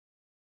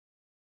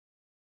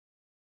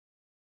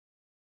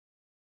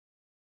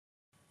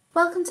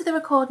Welcome to the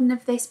recording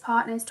of this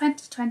Partners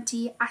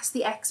 2020 Ask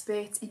the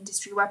Experts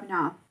industry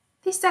webinar.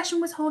 This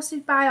session was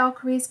hosted by our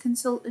careers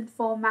consultant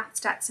for Maths,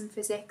 Stats and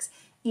Physics,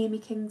 Amy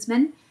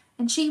Kingsman,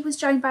 and she was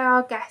joined by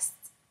our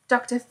guests,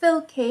 Dr.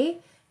 Phil Kay,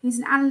 who's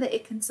an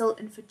analytic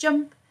consultant for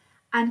Jump,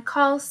 and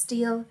Carl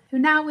Steele, who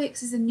now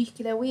works as a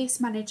nuclear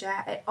waste manager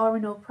at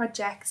Orano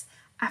projects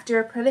after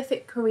a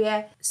prolific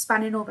career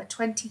spanning over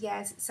 20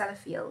 years at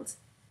Sellafield.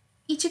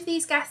 Each of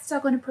these guests are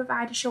going to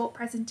provide a short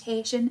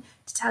presentation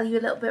to tell you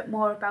a little bit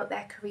more about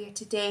their career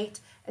to date,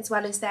 as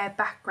well as their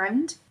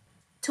background.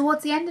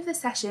 Towards the end of the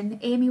session,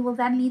 Amy will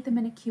then lead them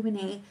in a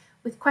Q&A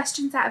with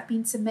questions that have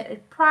been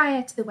submitted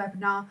prior to the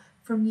webinar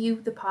from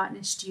you, the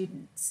Partners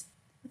students.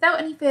 Without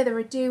any further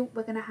ado,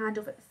 we're going to hand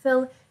over to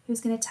Phil, who's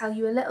going to tell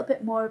you a little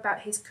bit more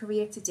about his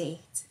career to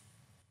date.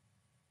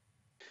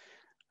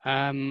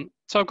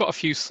 So I've got a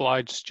few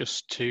slides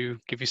just to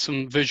give you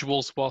some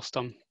visuals whilst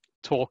I'm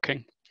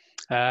talking.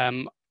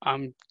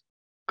 I'm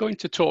going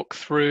to talk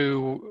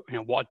through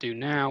what I do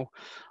now.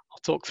 I'll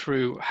talk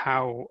through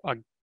how I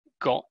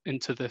got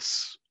into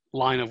this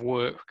line of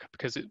work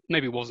because it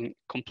maybe wasn't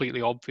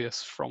completely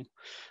obvious from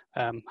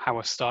how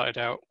I started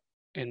out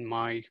in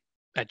my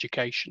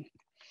education.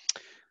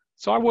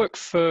 So I work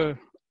for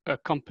a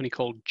company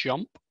called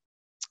Jump,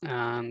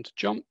 and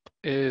Jump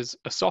is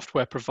a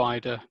software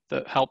provider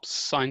that helps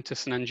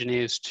scientists and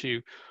engineers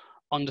to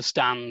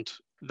understand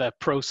their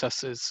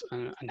processes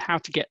and how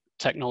to get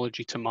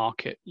technology to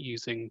market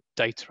using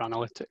data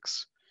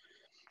analytics.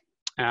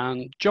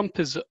 And Jump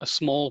is a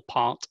small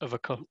part of a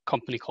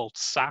company called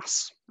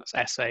SAS,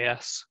 that's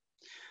SAS,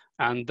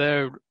 and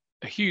they're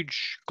a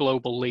huge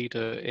global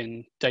leader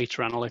in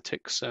data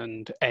analytics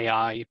and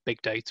AI,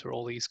 big data,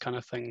 all these kind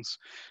of things.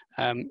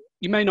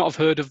 You may not have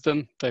heard of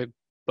them,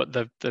 but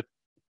they're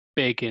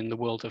big in the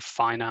world of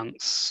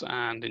finance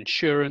and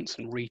insurance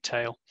and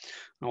retail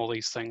and all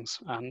these things.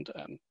 And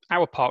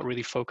our part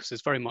really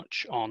focuses very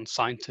much on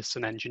scientists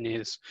and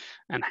engineers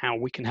and how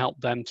we can help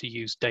them to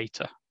use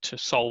data to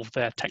solve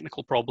their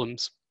technical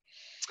problems.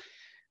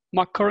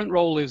 My current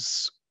role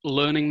is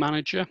learning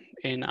manager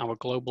in our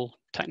global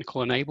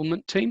technical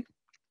enablement team.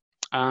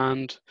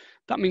 And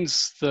that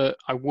means that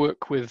I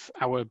work with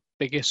our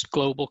biggest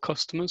global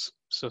customers.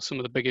 So some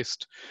of the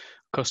biggest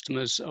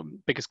customers,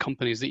 biggest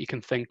companies that you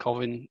can think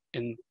of in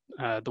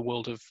the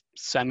world of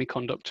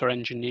semiconductor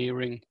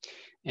engineering,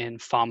 in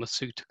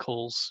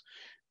pharmaceuticals,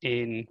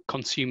 in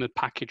consumer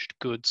packaged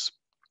goods.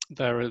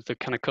 They're the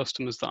kind of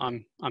customers that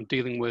I'm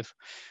dealing with.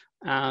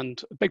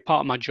 And a big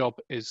part of my job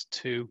is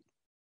to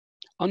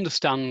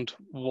understand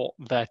what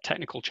their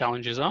technical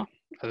challenges are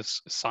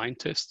as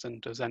scientists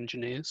and as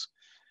engineers,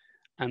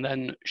 and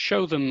then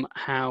show them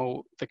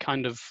how the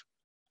kind of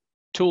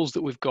tools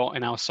that we've got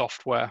in our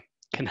software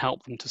can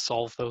help them to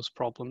solve those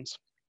problems.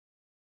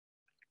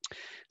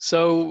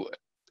 So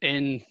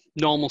in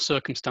normal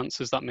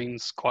circumstances, that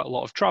means quite a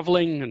lot of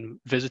traveling and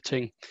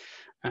visiting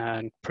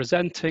and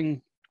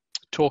presenting,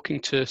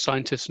 talking to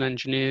scientists and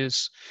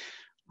engineers,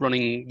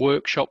 running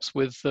workshops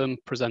with them,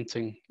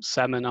 presenting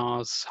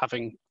seminars,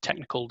 having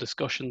technical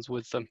discussions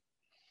with them.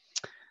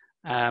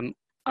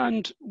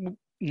 And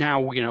now,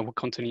 we're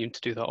continuing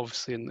to do that,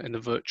 obviously, in the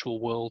virtual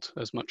world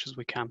as much as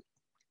we can.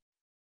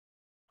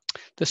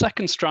 The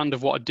second strand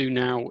of what I do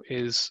now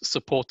is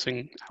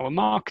supporting our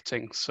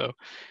marketing. So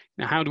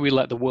how do we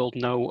let the world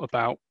know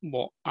about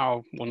what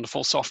our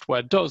wonderful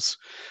software does?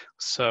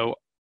 So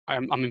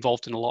I'm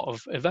involved in a lot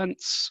of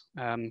events,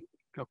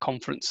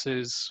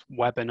 conferences,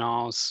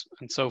 webinars,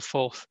 and so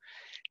forth,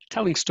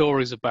 telling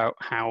stories about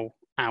how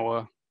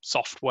our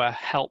software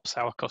helps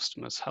our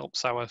customers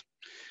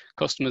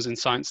in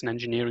science and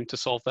engineering to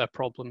solve their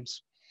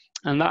problems.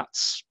 And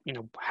that's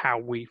how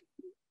we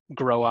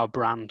grow our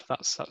brand.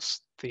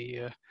 That's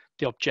the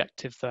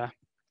objective there.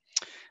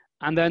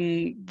 And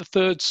then the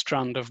third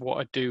strand of what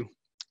I do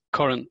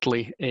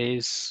currently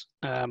is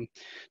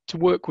to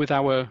work with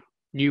our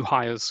new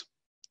hires.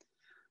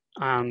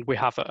 And we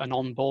have an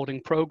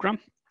onboarding program.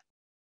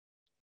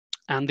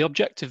 And the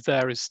objective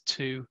there is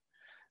to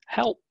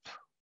help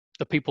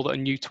the people that are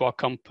new to our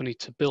company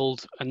to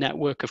build a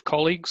network of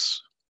colleagues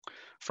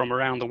from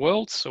around the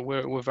world. So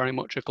we're very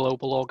much a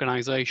global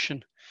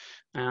organization,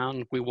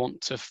 and we want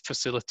to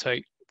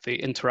facilitate the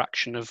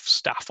interaction of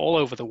staff all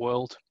over the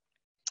world.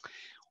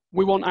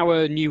 We want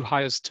our new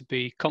hires to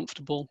be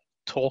comfortable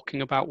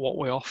talking about what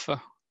we offer,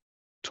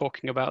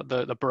 talking about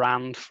the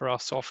brand for our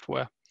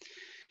software.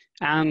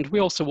 And we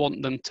also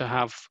want them to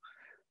have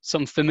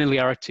some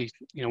familiarity,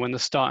 when they're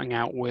starting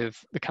out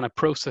with the kind of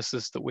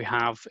processes that we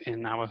have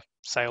in our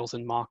sales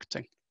and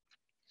marketing.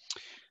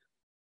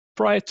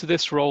 Prior to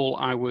this role,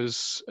 I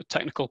was a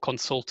technical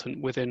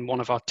consultant within one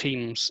of our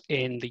teams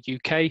in the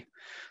UK.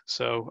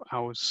 So I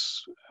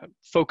was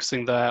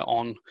focusing there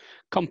on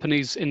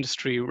companies,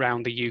 industry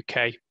around the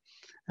UK.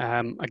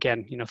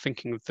 Again,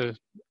 thinking of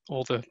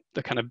all the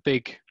kind of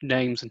big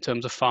names in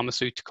terms of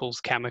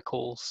pharmaceuticals,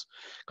 chemicals,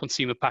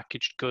 consumer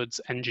packaged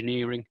goods,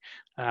 engineering.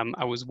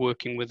 I was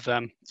working with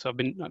them. So I've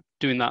been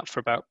doing that for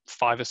about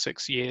 5 or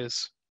 6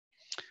 years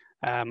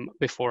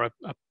before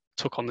I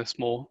took on this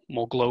more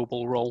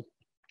global role.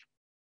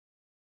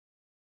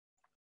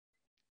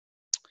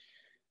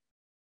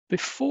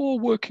 Before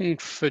working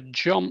for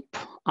Jump,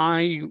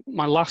 my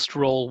last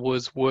role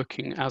was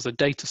working as a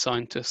data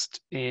scientist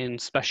in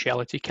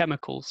specialty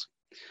chemicals.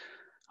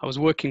 I was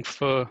working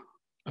for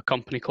a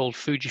company called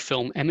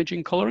Fujifilm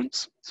Imaging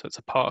Colorants, so it's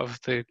a part of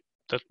the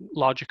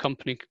larger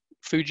company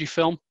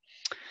Fujifilm.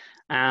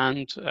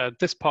 And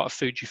this part of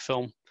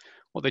Fujifilm,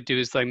 what they do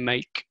is they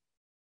make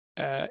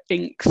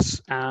inks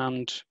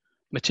and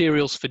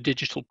materials for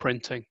digital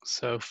printing.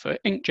 So for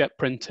inkjet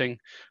printing,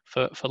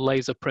 for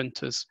laser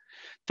printers,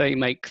 they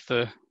make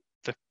the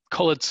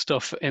colored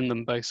stuff in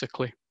them,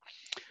 basically.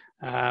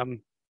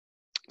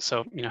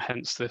 So,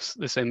 hence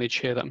this image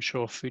here that I'm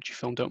sure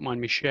Fujifilm don't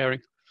mind me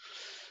sharing.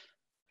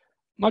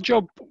 My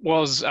job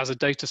was, as a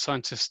data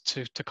scientist,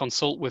 to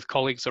consult with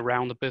colleagues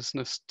around the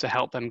business to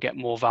help them get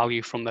more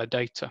value from their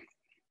data.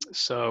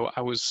 So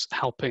I was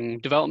helping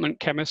development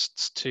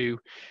chemists to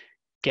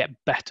get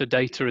better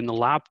data in the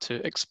lab,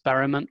 to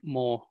experiment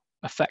more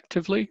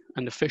effectively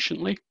and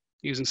efficiently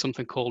using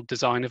something called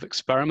design of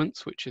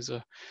experiments, which is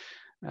a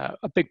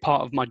big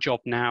part of my job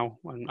now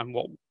and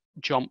what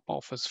Jump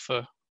offers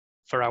for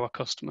our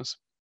customers.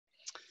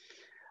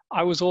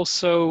 I was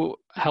also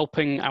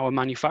helping our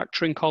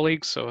manufacturing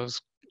colleagues, so I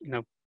was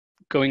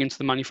going into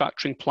the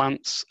manufacturing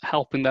plants,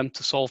 helping them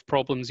to solve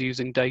problems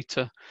using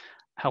data,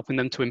 helping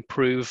them to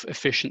improve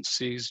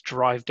efficiencies,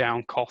 drive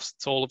down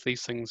costs, all of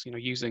these things,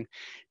 using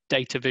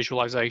data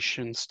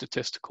visualization,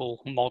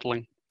 statistical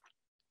modeling.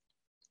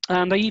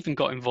 And I even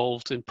got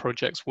involved in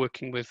projects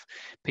working with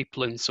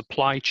people in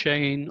supply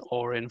chain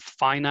or in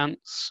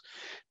finance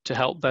to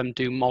help them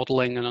do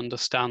modeling and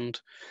understand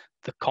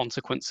the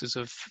consequences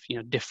of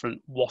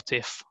different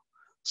what-if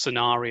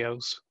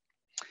scenarios.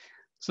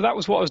 So that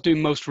was what I was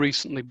doing most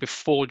recently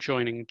before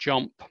joining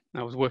Jump.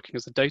 I was working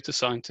as a data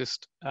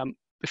scientist.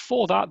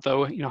 Before that,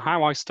 though,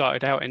 how I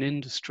started out in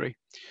industry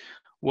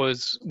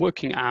was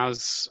working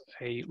as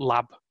a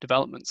lab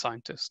development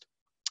scientist.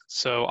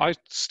 So I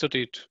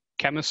studied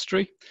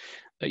chemistry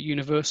at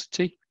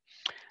university.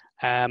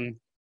 I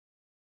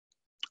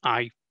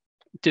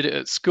did it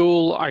at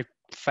school. I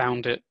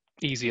found it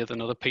easier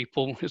than other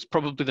people. It's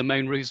probably the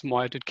main reason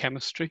why I did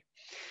chemistry.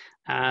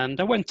 And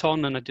I went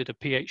on and I did a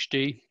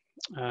PhD.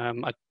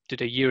 I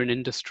did a year in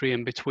industry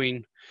in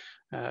between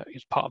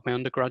as part of my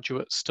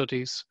undergraduate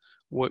studies,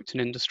 worked in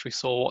industry,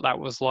 saw what that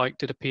was like,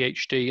 did a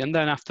PhD, and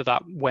then after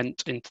that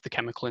went into the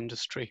chemical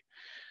industry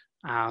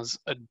as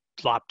a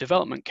lab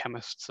development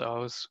chemist. So I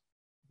was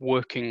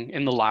working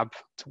in the lab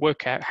to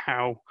work out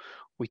how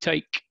we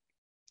take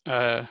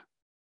a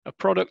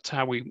product,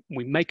 how we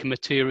make a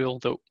material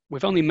that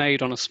we've only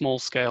made on a small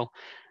scale,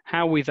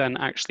 how we then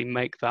actually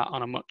make that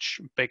on a much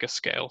bigger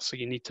scale. So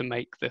you need to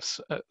make this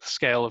at a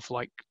scale of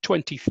like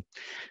 20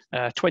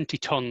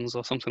 tons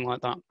or something like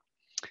that.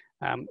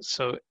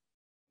 So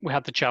we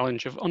had the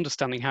challenge of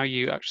understanding how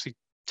you actually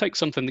take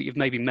something that you've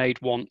maybe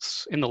made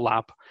once in the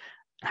lab.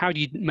 How do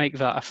you make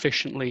that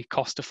efficiently,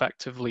 cost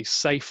effectively,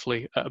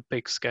 safely at a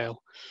big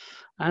scale?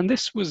 And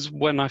this was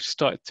when I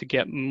started to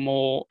get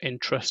more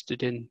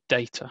interested in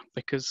data,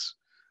 because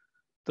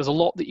there's a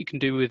lot that you can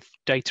do with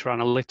data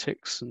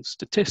analytics and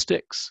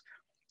statistics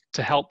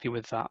to help you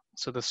with that.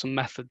 So there's some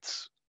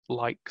methods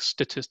like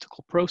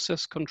statistical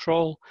process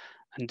control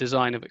and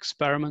design of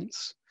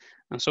experiments.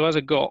 And so as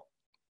I got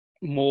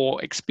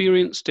more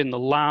experienced in the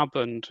lab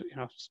and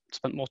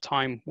spent more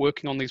time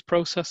working on these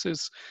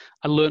processes,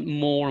 I learned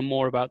more and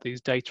more about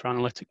these data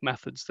analytic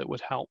methods that would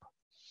help.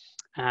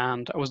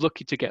 And I was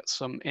lucky to get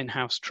some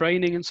in-house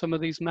training in some of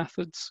these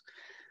methods.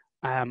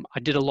 I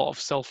did a lot of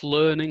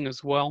self-learning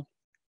as well.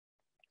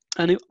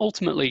 And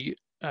ultimately,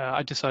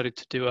 I decided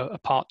to do a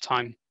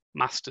part-time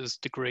master's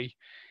degree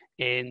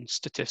in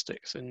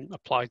statistics, in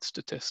applied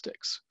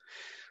statistics.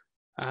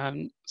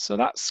 So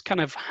that's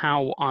kind of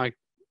how I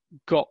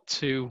got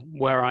to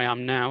where I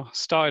am now.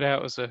 Started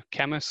out as a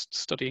chemist,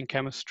 studying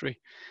chemistry,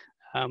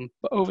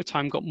 but over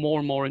time got more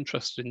and more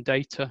interested in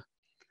data,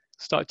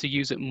 started to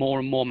use it more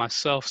and more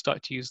myself,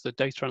 started to use the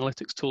data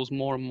analytics tools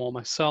more and more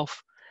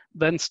myself,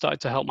 then started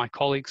to help my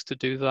colleagues to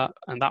do that,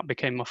 and that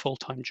became my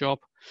full-time job.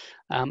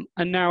 And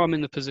now I'm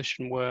in the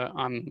position where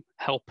I'm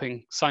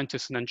helping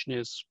scientists and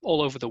engineers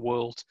all over the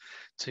world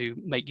to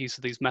make use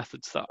of these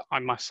methods that I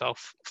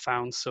myself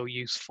found so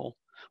useful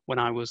when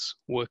I was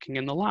working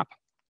in the lab.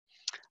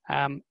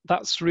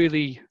 That's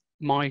really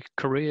my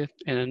career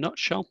in a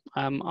nutshell.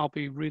 I'll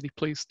be really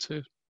pleased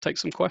to take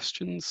some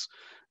questions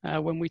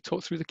when we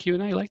talk through the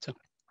Q&A later.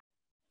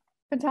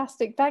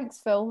 Fantastic, thanks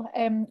Phil.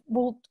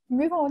 We'll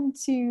move on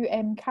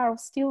to Carol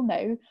Steele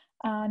now,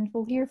 and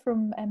we'll hear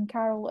from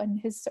Carol and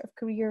his sort of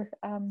career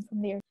from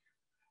there.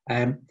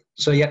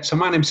 So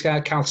my name's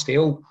Carol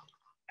Steele.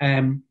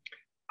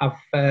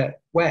 I've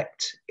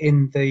worked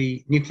in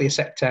the nuclear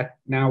sector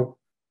now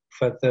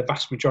for the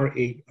vast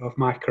majority of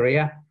my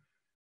career.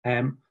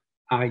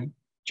 I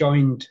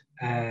joined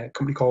a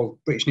company called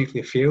British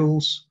Nuclear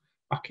Fuels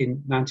back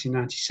in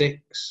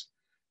 1996,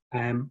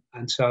 and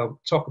so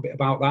talk a bit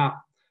about that.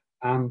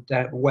 and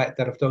work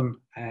that I've done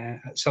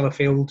at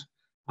Sellafield,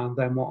 and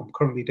then what I'm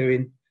currently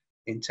doing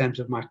in terms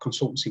of my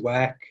consultancy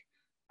work,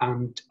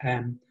 and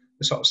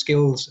the sort of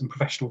skills and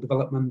professional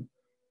development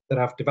that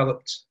I've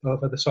developed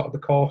over the sort of the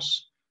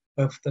course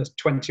of the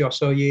 20 or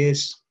so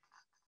years.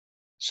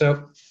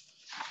 So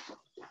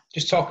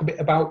just talk a bit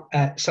about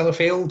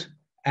Sellafield.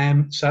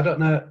 So I don't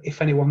know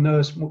if anyone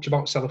knows much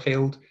about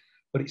Sellafield,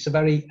 but it's a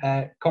very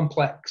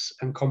complex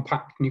and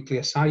compact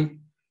nuclear site.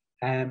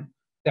 The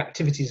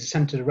activities are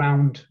centred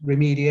around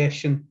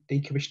remediation,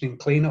 decommissioning,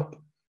 cleanup,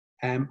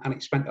 and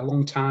it spent a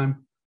long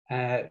time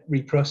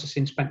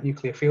reprocessing spent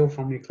nuclear fuel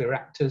from nuclear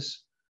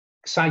reactors.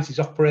 The site is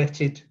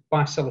operated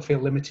by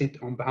Sellafield Limited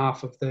on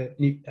behalf of the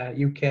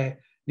UK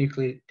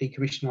Nuclear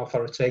Decommissioning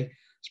Authority.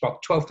 It's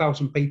about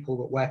 12,000 people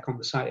that work on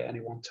the site at any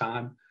one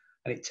time,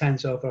 and it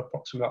turns over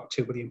approximately about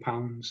 £2 billion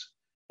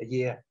a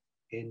year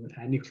in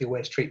nuclear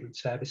waste treatment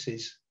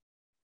services.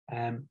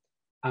 I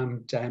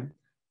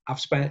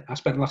spent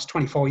the last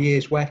 24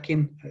 years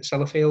working at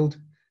Sellafield.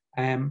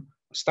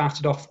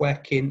 Started off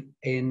working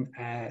in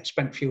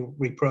spent fuel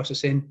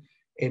reprocessing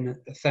in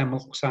a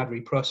thermal oxide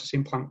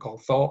reprocessing plant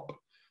called Thorpe,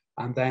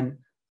 and then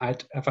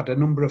I've had a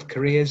number of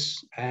careers,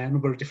 a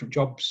number of different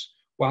jobs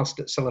whilst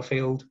at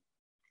Sellafield.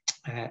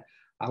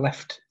 I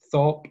left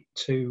Thorpe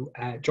to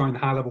join the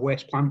high-level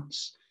waste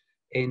plants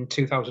in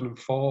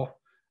 2004,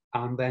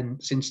 and then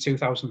since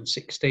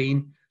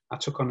 2016 I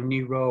took on a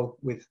new role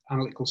with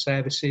analytical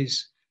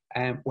services,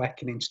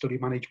 working in study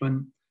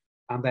management,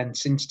 and then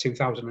since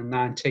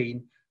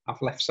 2019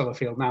 I've left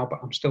Sellafield now, but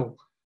I'm still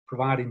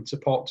providing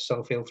support to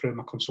Sellafield through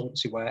my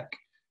consultancy work,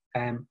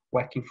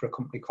 working for a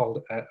company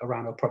called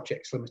Orano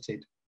Projects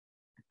Limited.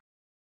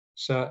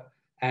 So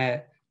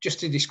just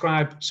to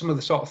describe some of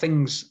the sort of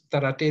things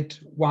that I did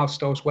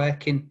whilst I was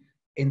working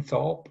in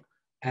Thorpe.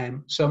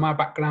 So my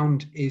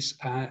background is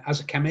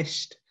as a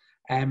chemist,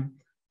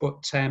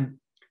 but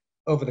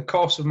over the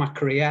course of my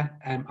career,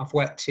 I've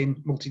worked in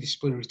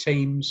multidisciplinary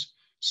teams,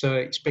 so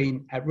it's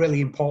been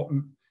really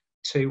important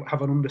to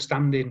have an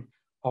understanding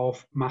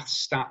of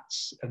maths,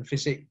 stats and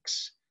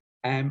physics,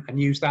 and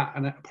use that,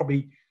 and I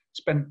probably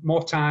spent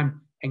more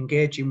time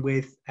engaging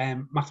with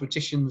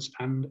mathematicians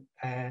and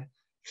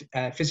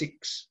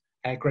physics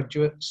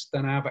graduates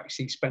than I've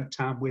actually spent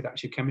time with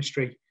actually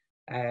chemistry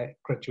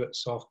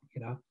graduates, or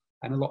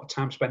and a lot of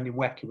time spending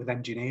working with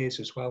engineers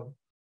as well.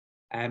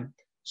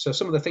 So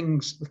some of the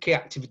things, the key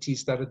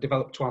activities that I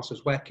developed whilst I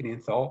was working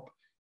in Thorpe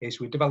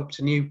is we developed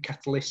a new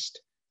catalyst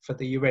for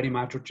the uranium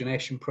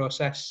hydrogenation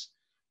process,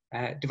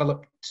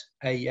 developed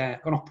an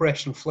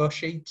operational flow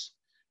sheet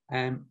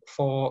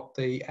for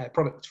the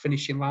product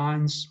finishing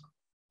lines,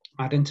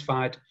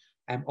 identified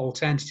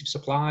alternative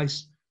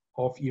supplies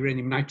of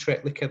uranium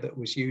nitrate liquor that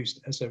was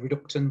used as a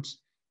reductant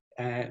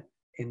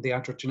in the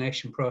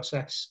hydrogenation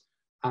process,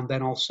 and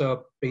then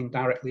also being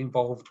directly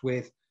involved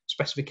with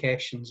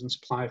specifications and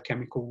supply of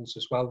chemicals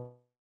as well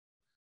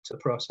to the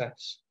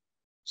process.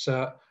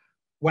 So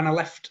when I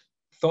left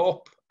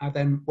Thorpe, I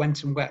then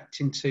went and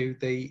worked into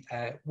the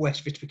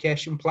waste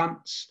vitrification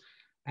plants,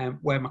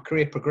 where my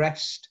career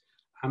progressed,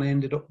 and I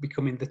ended up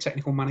becoming the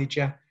technical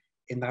manager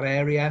in that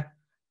area.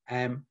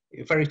 A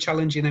very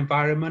challenging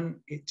environment.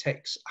 It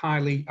takes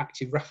highly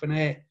active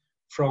raffinate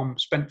from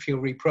spent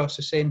fuel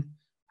reprocessing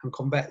and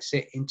converts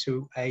it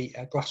into a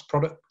glass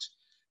product.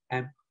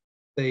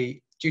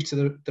 Due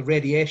to the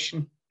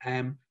radiation,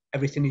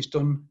 everything is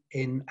done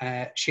in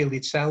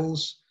shielded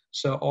cells,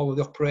 so all of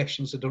the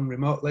operations are done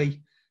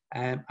remotely,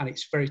 and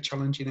it's a very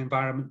challenging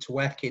environment to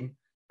work in,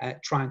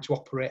 trying to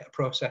operate a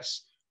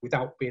process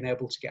without being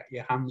able to get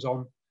your hands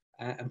on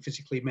and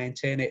physically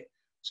maintain it.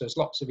 So there's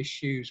lots of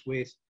issues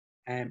with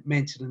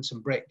maintenance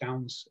and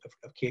breakdowns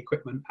of key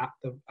equipment at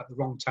the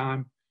wrong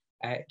time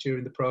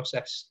during the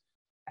process.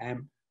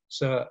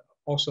 So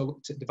also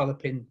looked at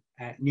developing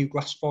new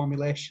glass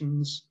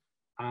formulations,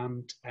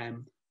 and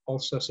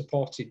also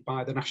supported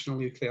by the National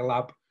Nuclear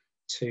Lab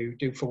to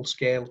do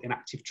full-scale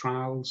inactive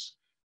trials,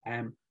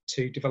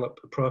 to develop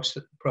a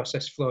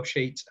process flow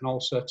sheet, and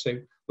also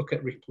to look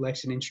at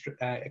replacing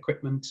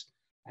equipment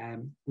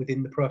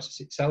within the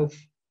process itself.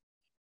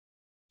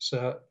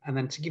 So, and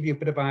then to give you a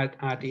bit of an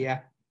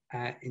idea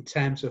in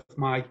terms of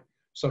my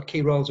sort of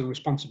key roles and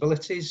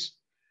responsibilities.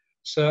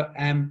 So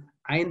I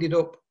ended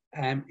up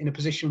in a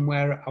position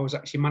where I was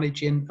actually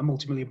managing a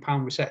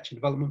multi-million-pound research and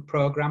development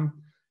programme,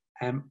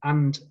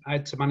 and I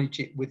had to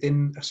manage it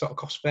within a sort of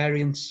cost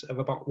variance of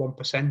about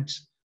 1%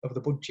 of the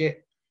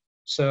budget.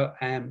 So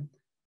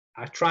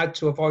I tried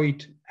to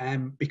avoid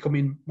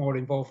becoming more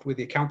involved with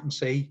the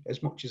accountancy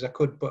as much as I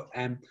could, but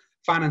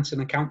finance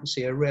and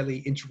accountancy are a really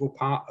integral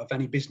part of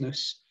any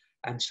business,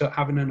 and so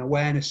having an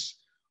awareness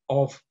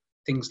of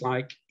things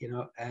like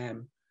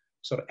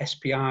sort of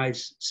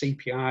SPIs,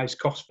 CPIs,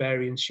 cost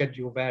variance,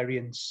 schedule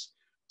variance,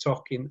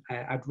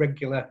 had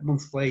regular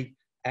monthly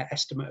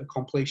estimate of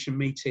completion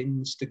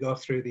meetings to go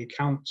through the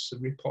accounts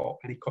and report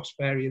any cost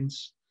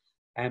variance.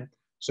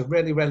 So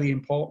really, really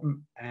important,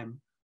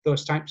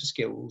 those types of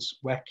skills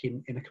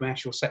working in a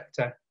commercial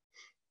sector.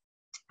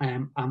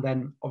 And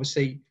then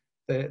obviously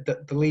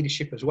the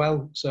leadership as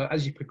well. So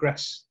as you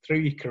progress through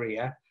your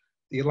career,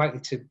 you're likely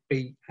to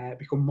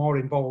become more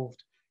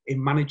involved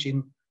in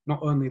managing not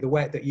only the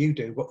work that you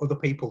do, but other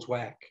people's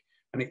work.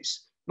 And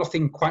it's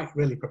nothing quite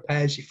really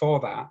prepares you for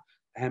that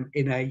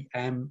in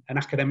an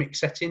academic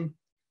setting,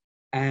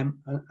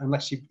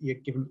 unless you're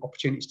given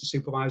opportunities to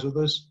supervise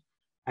others.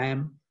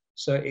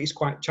 So it is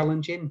quite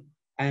challenging,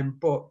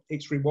 but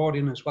it's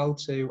rewarding as well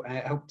to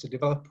help to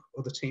develop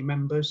other team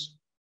members.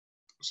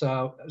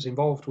 So I was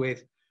involved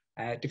with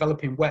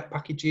developing work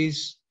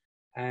packages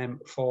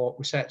for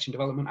research and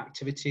development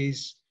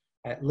activities,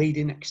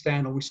 leading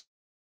external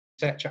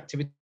research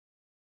activities,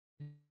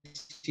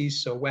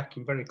 so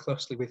working very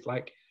closely with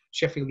like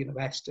Sheffield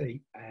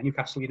University,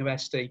 Newcastle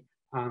University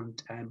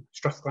and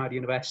Strathclyde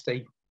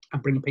University,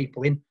 and bringing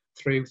people in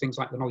through things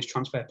like the Knowledge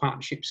Transfer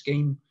Partnership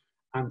Scheme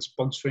and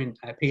sponsoring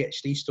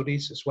PhD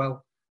studies as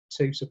well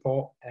to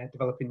support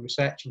developing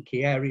research in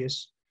key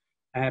areas.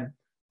 A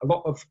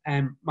lot of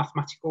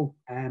mathematical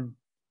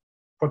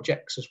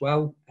projects as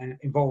well,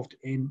 involved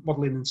in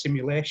modelling and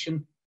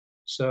simulation.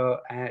 So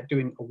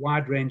doing a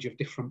wide range of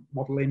different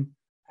modelling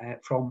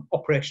from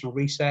operational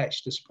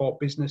research to support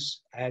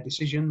business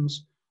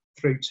decisions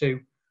through to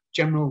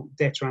general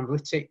data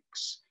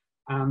analytics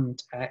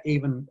and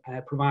even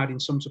providing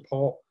some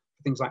support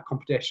for things like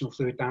computational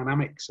fluid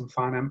dynamics and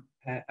finite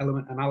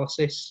element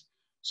analysis.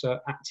 So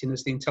acting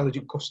as the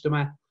intelligent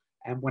customer,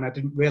 and when I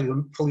didn't really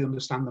fully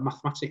understand the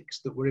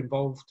mathematics that were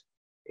involved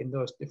in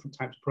those different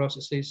types of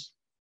processes.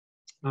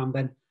 And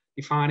then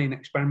defining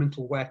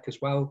experimental work as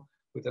well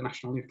with the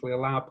National Nuclear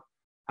Lab,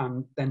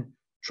 and then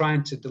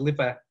trying to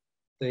deliver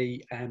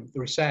the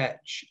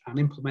research and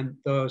implement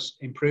those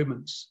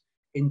improvements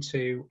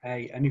into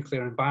a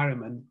nuclear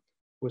environment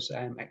was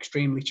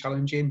extremely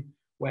challenging,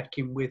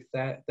 working with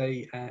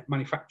the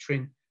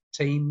manufacturing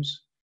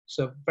teams.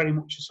 So very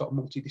much a sort of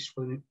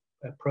multidisciplinary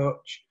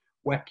approach,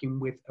 working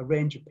with a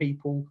range of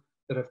people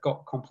that have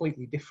got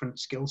completely different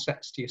skill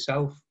sets to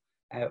yourself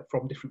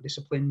from different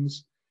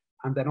disciplines,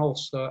 and then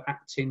also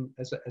acting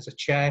as a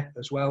chair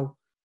as well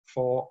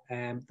for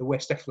the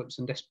Waste Effluents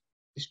and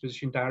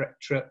Disposition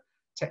Directorate,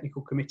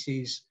 technical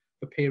committees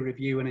for peer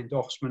review and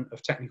endorsement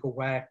of technical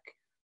work,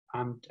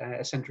 and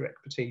a centre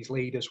expertise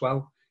lead as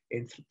well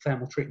in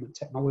thermal treatment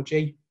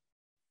technology.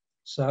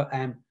 So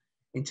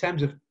in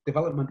terms of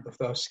development of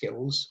those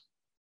skills,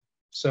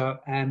 so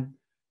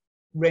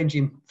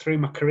ranging through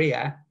my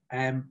career,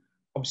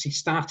 obviously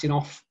starting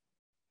off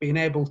being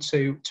able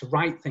to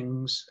write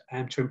things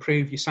and to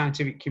improve your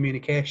scientific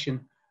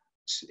communication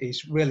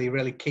is really,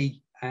 really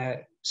key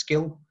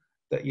skill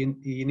that you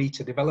need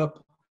to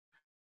develop.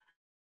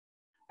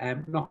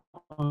 Not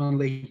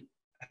only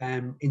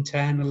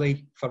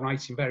internally for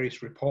writing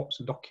various reports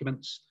and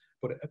documents,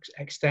 but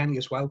externally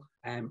as well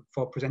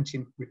for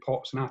presenting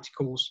reports and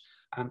articles,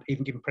 and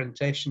even giving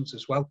presentations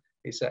as well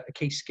is a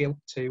key skill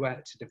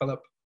to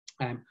develop.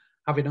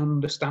 Having an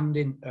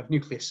understanding of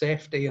nuclear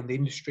safety and the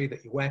industry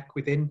that you work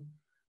within,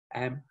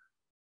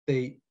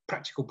 the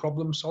practical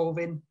problem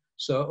solving.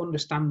 So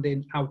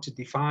understanding how to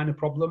define a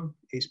problem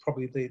is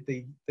probably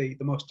the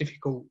most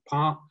difficult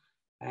part.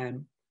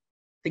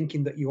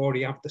 Thinking that you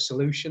already have the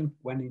solution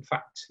when in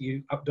fact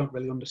you don't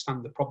really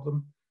understand the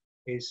problem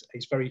is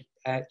very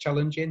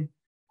challenging,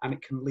 and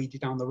it can lead you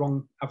down the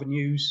wrong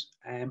avenues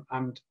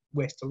and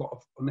waste a lot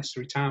of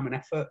unnecessary time and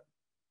effort.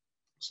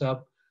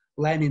 So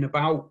learning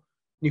about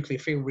nuclear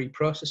fuel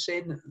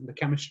reprocessing and the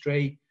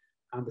chemistry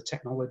and the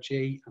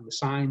technology and the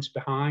science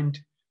behind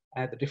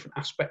the different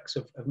aspects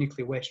of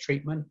nuclear waste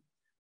treatment,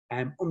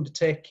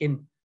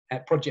 undertaking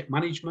project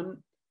management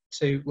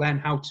to learn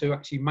how to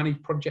actually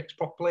manage projects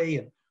properly,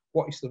 and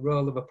what is the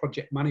role of a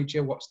project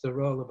manager, what's the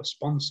role of a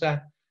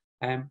sponsor,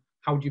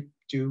 how do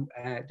you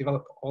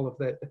develop all of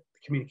the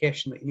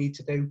communication that you need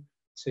to do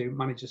to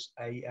manage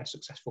a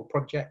successful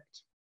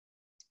project,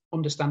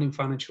 understanding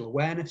financial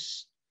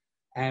awareness,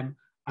 and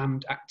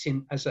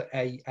acting as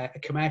a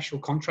commercial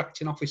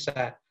contracting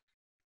officer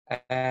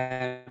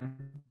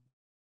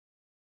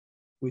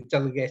with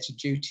delegated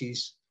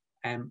duties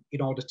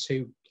in order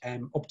to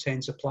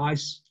obtain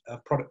supplies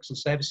of products and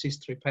services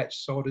through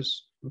purchase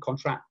orders and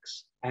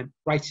contracts,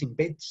 writing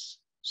bids.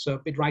 So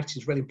bid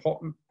writing is really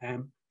important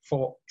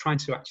for trying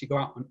to actually go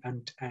out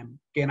and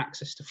gain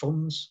access to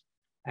funds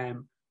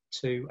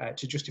to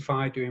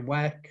justify doing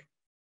work,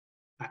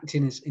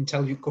 acting as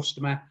intelligent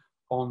customer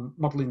on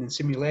modelling and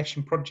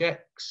simulation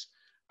projects,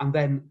 and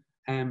then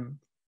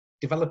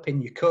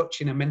developing your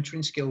coaching and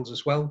mentoring skills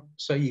as well,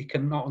 so you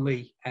can not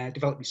only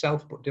develop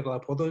yourself but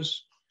develop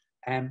others.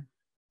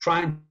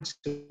 Trying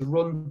to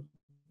run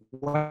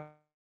workshops,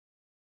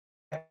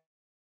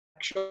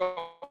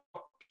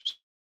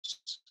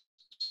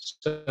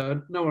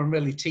 so no one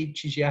really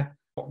teaches you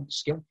important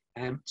skill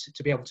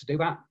to be able to do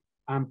that,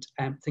 and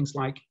things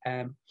like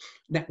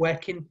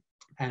networking,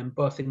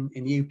 both in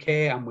the UK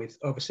and with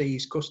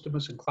overseas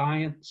customers and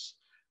clients,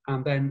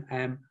 and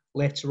then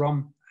later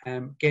on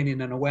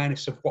gaining an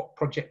awareness of what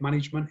project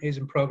management is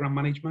and program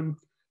management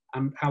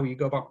and how you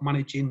go about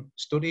managing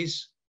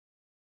studies.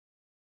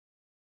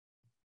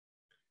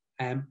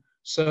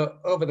 So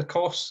over the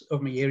course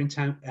of my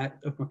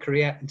of my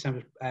career in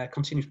terms of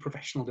continuous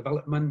professional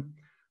development,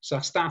 so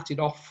I started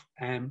off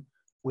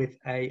with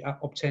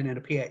obtaining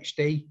a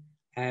PhD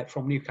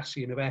from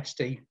Newcastle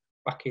University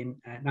back in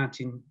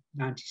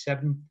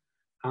 1997,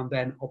 and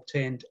then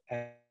obtained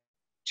a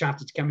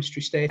chartered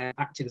chemistry status,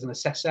 acted as an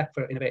assessor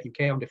for Innovate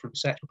UK on different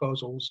research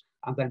proposals,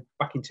 and then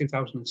back in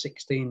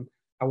 2016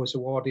 I was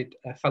awarded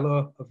a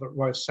Fellow of the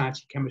Royal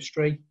Society of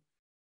Chemistry,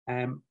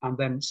 and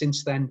then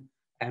since then,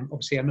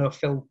 obviously I know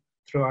Phil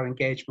through our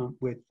engagement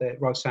with the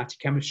Royal Society of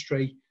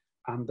Chemistry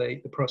and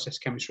the Process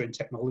Chemistry and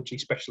Technology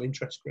Special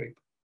Interest Group.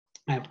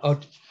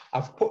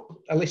 I've put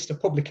a list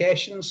of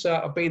publications,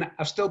 so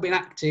I've still been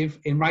active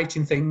in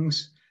writing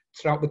things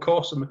throughout the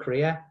course of my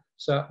career,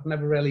 so I've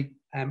never really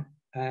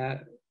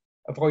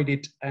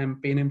avoided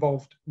being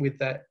involved with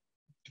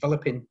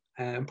developing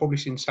and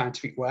publishing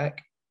scientific work.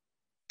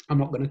 I'm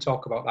not going to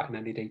talk about that in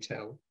any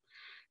detail,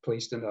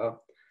 please to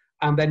know.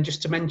 And then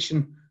just to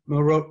mention my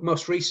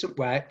most recent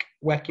work,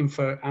 working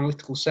for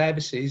Analytical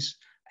Services.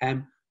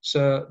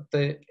 So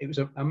it was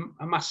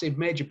a massive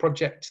major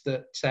project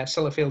that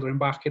Sellafield are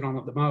embarking on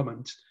at the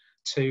moment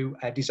to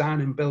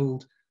design and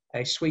build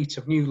a suite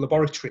of new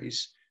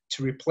laboratories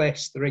to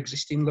replace their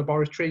existing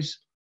laboratories.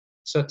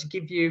 So to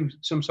give you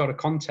some sort of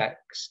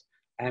context,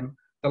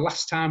 the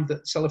last time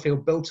that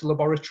Sellafield built a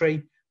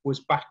laboratory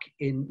was back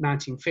in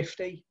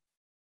 1950.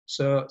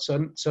 So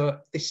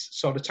this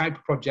sort of type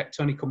of project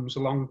only comes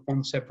along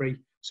once every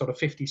sort of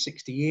 50,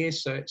 60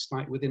 years. So it's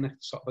like within a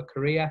sort of a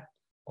career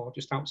or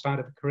just outside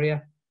of a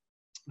career.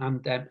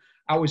 And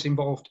I was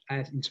involved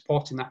in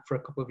supporting that for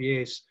a couple of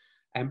years,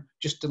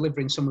 just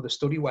delivering some of the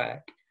study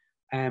work,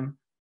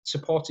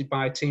 supported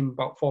by a team of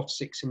about 4 to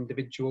 6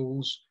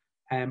 individuals.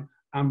 And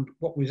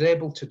what we was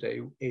able to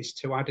do is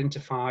to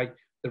identify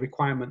the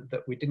requirement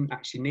that we didn't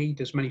actually need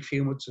as many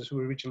fume hoods as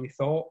we originally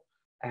thought,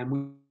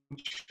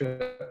 which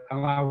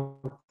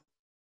allowed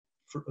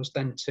for us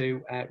then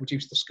to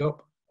reduce the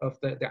scope of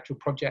the actual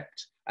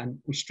project. And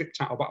we stripped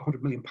out about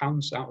 £100 million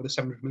out of the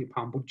 £700 million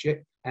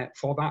budget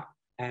for that.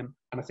 And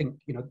I think,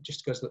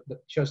 just because that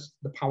shows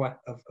the power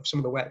of some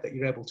of the work that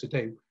you're able to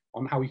do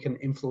on how you can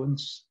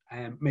influence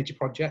major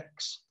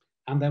projects.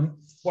 And then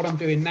what I'm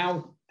doing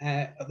now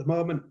at the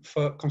moment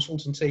for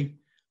consultancy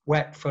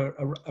work for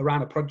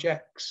Orano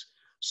projects.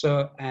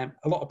 So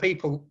a lot of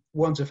people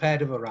won't have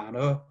heard of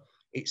Orano.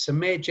 It's a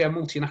major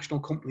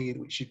multinational company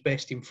which is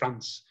based in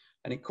France,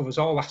 and it covers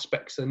all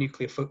aspects of the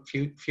nuclear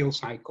fuel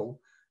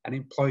cycle and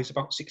employs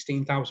about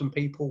 16,000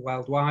 people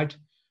worldwide,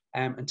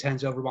 and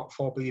turns over about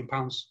 £4 billion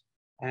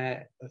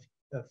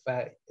of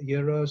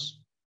euros.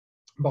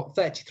 About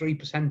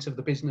 33% of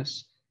the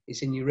business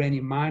is in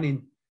uranium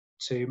mining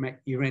to make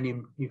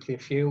uranium nuclear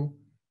fuel.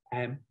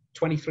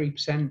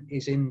 23%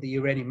 is in the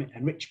uranium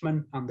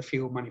enrichment and the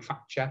fuel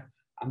manufacture.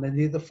 And then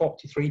the other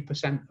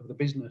 43% of the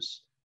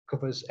business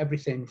covers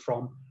everything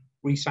from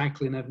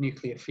recycling of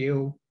nuclear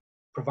fuel,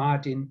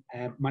 providing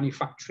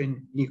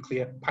manufacturing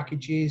nuclear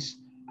packages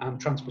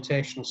and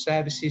transportational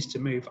services to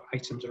move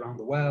items around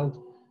the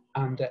world,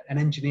 and an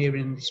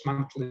engineering,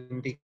 dismantling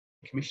and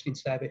decommissioning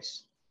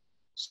service.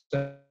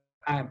 So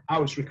I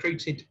was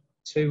recruited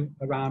to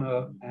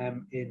Orano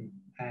in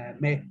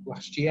May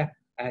last year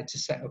to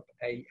set up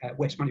a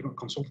waste management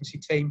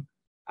consultancy team,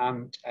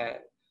 and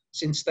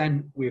since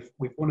then we've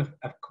won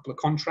a couple of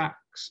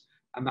contracts,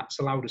 and that's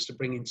allowed us to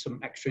bring in some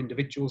extra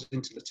individuals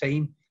into the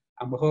team,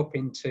 and we're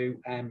hoping to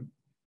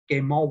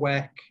gain more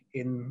work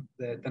in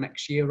the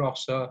next year or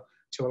so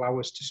to allow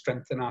us to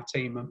strengthen our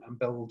team and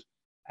build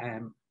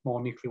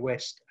more nuclear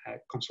waste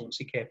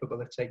consultancy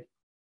capability.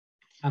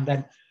 And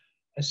then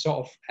a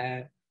sort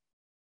of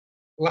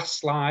last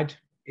slide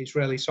is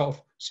really sort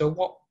of, so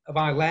what have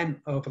I learned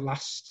over the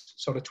last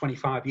sort of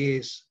 25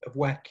 years of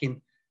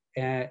working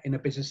in a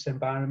business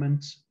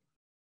environment?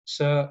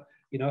 So,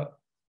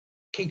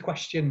 key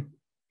question,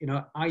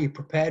 are you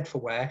prepared for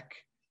work?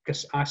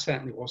 Because I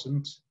certainly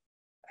wasn't.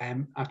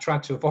 I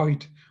tried to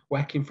avoid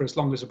working for as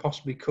long as I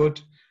possibly could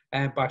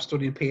by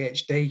studying a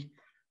PhD,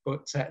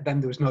 but then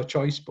there was no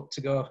choice but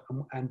to go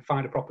and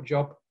find a proper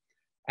job.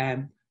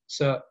 And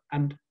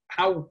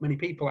how many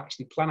people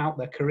actually plan out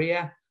their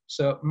career?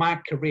 So my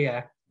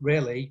career,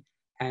 really,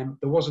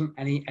 there wasn't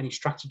any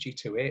strategy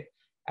to it.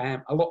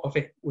 A lot of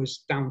it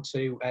was down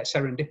to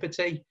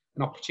serendipity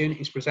and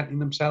opportunities presenting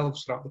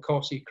themselves throughout the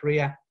course of your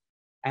career.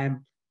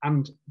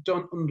 And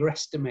don't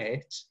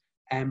underestimate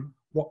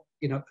what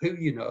who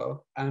you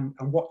know and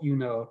what you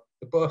know.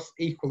 They're both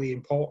equally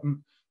important.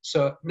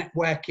 So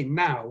networking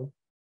now,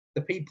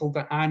 the people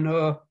that I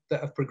know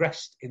that have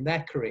progressed in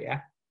their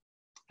career,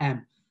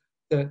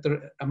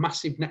 they're a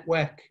massive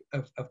network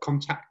of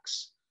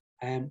contacts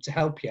to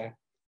help you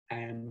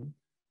and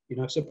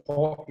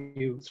support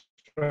you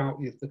throughout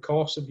the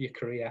course of your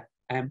career.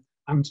 And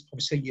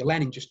obviously your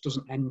learning just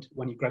doesn't end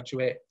when you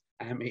graduate.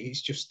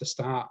 It's just the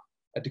start.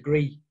 A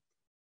degree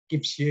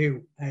gives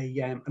you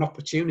an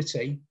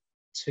opportunity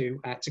to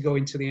go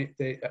into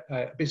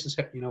the business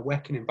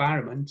working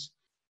environment,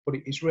 but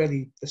it is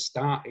really the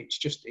start. It's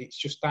just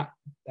that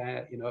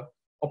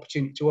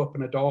opportunity to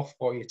open a door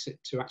for you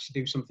to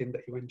actually do something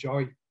that you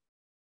enjoy.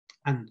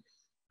 And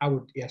I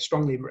would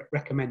strongly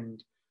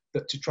recommend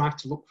that to try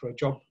to look for a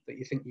job that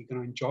you think you're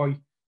going to enjoy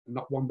and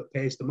not one that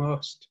pays the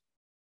most,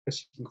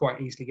 because you can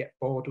quite easily get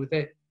bored with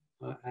it,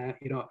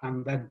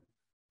 and then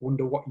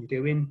wonder what you're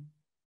doing.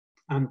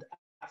 And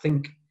I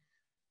think,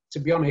 to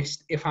be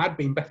honest, if I'd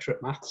been better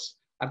at maths,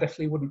 I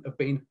definitely wouldn't have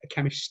been a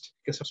chemist,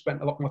 because I've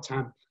spent a lot more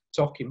time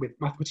talking with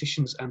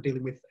mathematicians and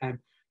dealing with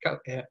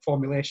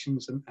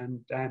formulations and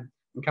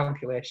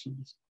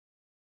calculations.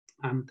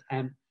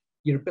 And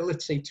your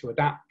ability to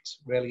adapt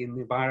really in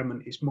the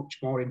environment is much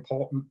more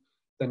important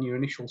than your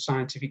initial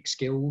scientific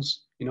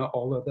skills,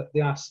 although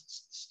they are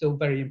still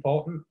very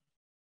important.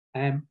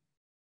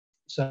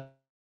 So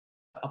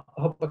I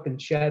hope I can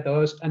share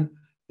those, and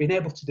being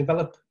able to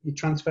develop your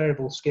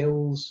transferable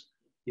skills,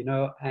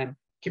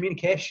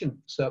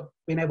 communication. So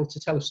being able to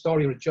tell a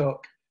story or a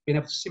joke, being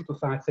able to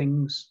simplify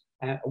things,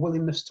 a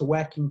willingness to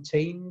work in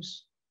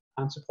teams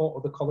and support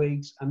other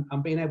colleagues,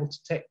 and being able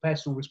to take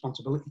personal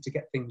responsibility to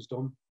get things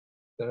done.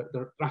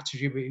 The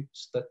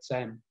attributes that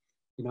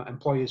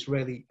employers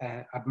really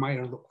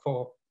admire and look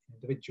for in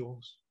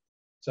individuals.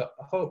 So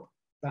I hope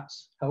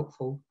that's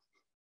helpful.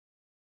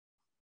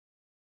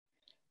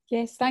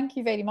 Yes, thank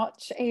you very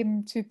much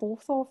to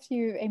both of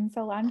you,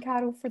 Phil and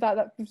Carol, for that.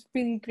 That was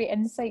really great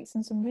insights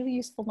and some really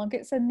useful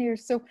nuggets in there.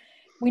 So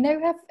we now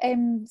have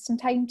some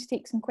time to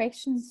take some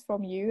questions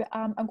from you.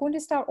 I'm going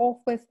to start off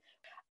with,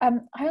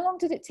 how long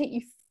did it take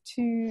you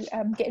to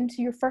get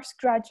into your first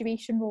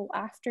graduation role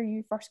after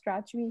you first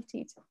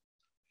graduated?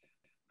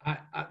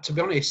 To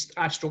be honest,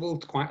 I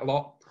struggled quite a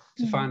lot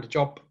to find a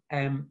job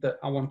that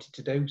I wanted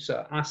to do.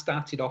 So I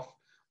started off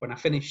when I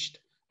finished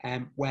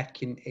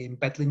working in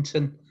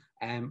Bedlington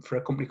for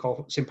a company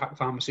called Simpac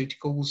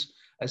Pharmaceuticals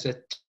as a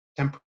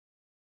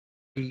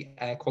temporary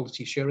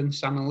quality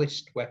assurance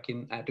analyst,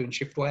 working doing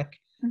shift work.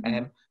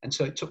 And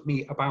so it took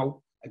me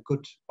about a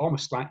good,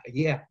 almost like a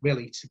year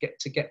really, to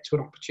get to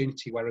an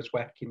opportunity where I was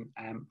working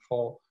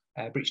for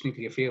British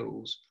Nuclear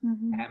Fuels.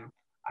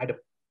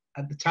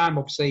 At the time,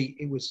 obviously,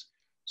 it was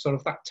sort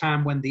of that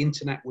time when the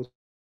internet was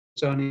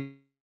only in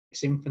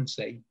its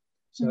infancy,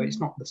 so it's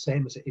not the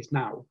same as it is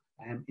now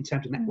in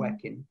terms of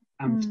networking.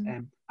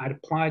 And I'd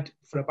applied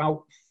for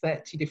about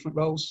 30 different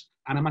roles,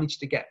 and I managed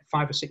to get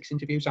 5 or 6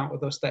 interviews out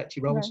of those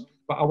 30 roles. Right.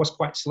 But I was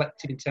quite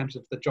selective in terms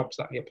of the jobs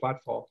that I applied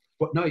for.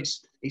 But no,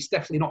 it's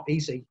definitely not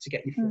easy to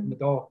get your foot in the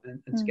door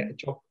and to get a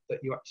job that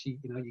you actually,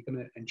 you're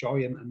going to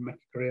enjoy and make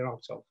a career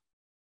out of.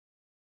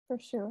 For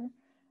sure.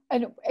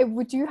 And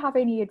would you have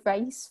any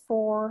advice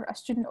for a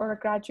student or a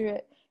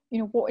graduate?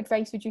 What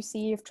advice would you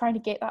say of trying to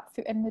get that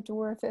foot in the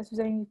door? If there's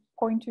any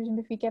pointers, and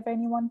if you give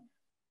anyone?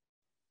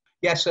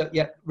 Yes,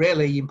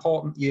 really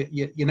important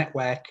your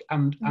network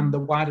and the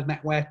wider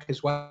network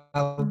as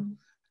well.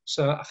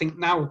 So I think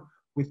now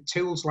with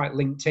tools like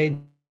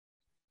LinkedIn,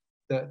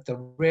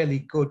 the really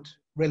good,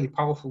 really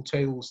powerful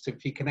tools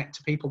if you connect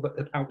to people that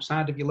are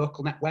outside of your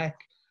local network.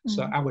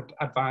 So I would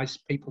advise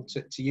people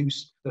to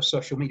use the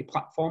social media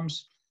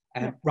platforms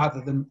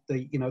rather than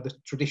the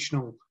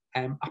traditional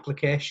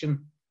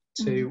application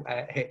to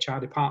a HR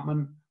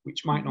department,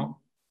 which might not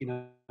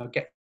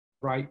get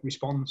the right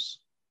response.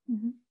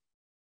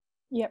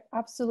 Yep,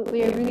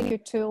 absolutely, a really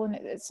good tool, and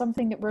it's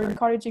something that we're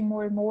encouraging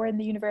more and more in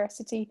the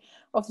university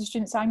of the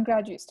students and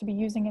graduates to be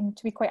using and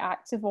to be quite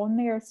active on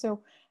there.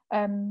 So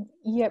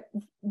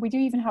we do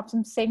even have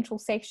some central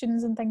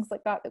sessions and things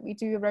like that we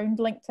do around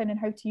LinkedIn and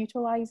how to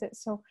utilise it.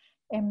 So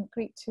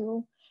great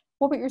tool.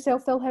 What about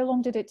yourself, Phil? How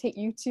long did it take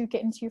you to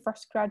get into your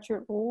first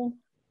graduate role?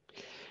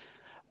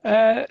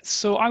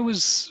 So I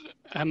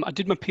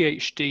did my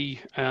PhD,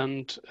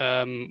 and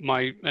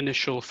my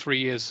initial 3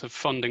 years of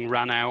funding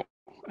ran out.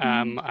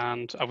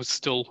 And I was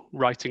still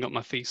writing up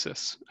my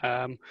thesis.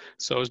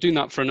 So I was doing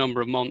that for a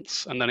number of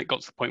months, and then it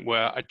got to the point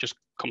where I just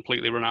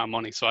completely run out of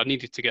money. So I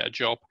needed to get a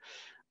job.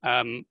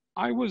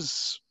 I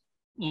was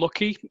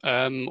lucky,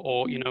 I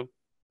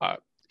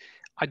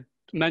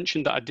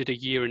mentioned that I did a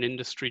year in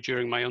industry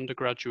during my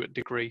undergraduate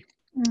degree.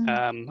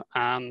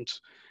 And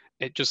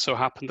it just so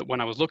happened that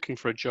when I was looking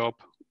for a job,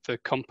 the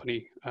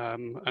company,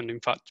 and in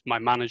fact my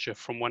manager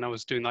from when I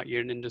was doing that year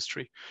in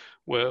industry,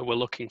 were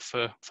looking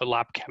for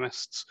lab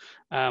chemists.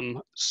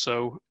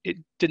 So it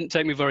didn't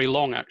take me very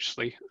long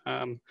actually.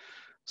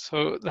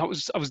 So I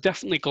was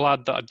definitely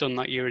glad that I'd done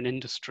that year in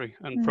industry,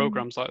 and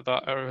programs like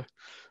that are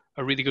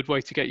a really good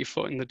way to get your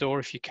foot in the door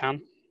if you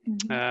can.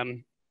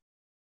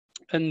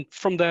 And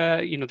from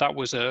there, that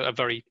was a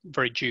very,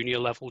 very junior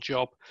level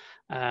job.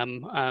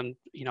 And, I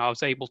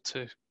was able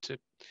to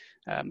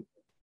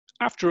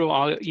after a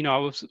while, I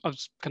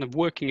was kind of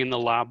working in the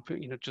lab,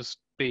 just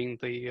being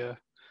the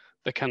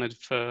kind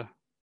of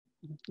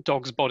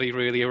dog's body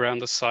really around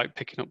the site,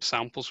 picking up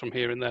samples from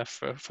here and there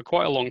for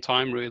quite a long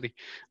time really,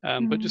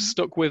 but just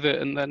stuck with it.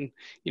 And then,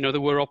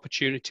 there were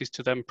opportunities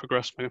to then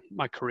progress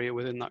my career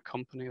within that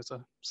company, as I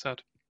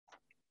said.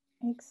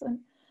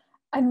 Excellent.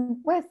 And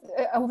with,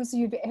 obviously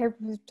you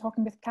were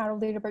talking with Carol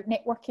there about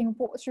networking.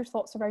 What was your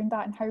thoughts around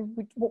that, and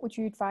what would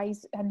you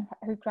advise and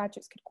how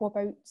graduates could go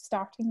about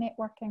starting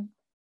networking?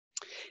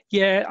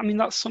 Yeah, I mean,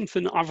 that's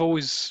something I've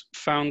always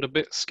found a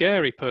bit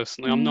scary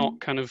personally. I'm not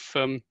kind of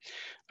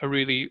a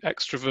really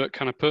extrovert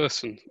kind of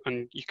person,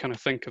 and you kind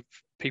of think of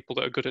people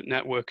that are good at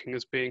networking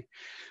as being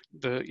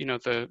the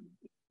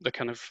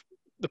kind of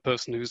the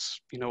person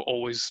who's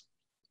always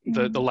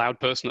the loud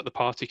person at the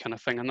party kind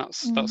of thing, and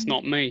that's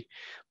not me.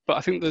 But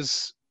I think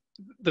there's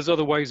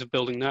other ways of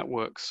building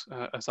networks,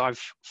 as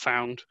I've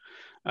found.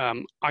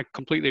 I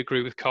completely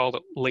agree with Carl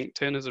that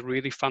LinkedIn is a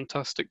really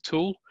fantastic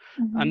tool,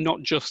 and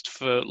not just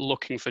for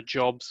looking for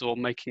jobs or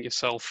making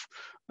yourself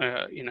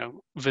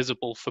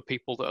visible for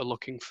people that are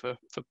looking for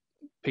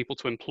people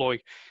to employ.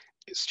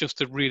 It's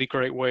just a really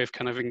great way of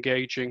kind of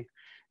engaging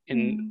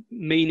in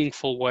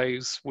meaningful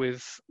ways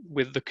with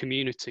the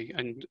community,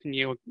 and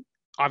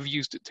I've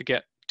used it to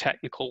get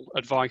technical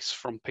advice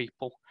from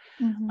people,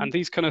 and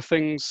these kind of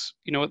things,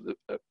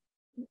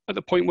 at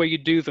the point where you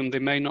do them, they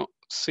may not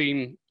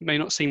seem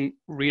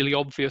really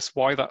obvious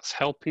why that's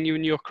helping you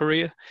in your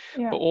career,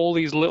 but all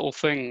these little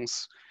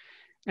things,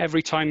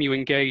 every time you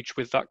engage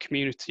with that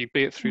community,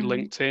 be it through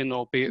LinkedIn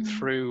or be it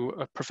through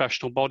a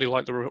professional body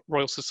like the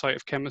Royal Society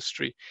of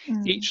Chemistry,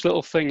 each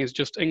little thing is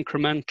just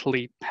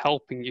incrementally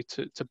helping you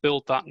to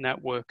build that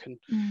network. And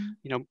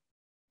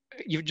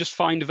you just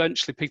find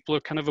eventually people are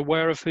kind of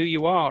aware of who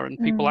you are, and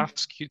people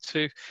ask you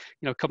to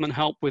come and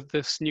help with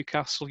this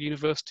Newcastle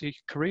University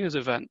careers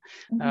event,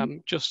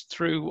 just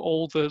through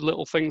all the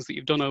little things that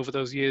you've done over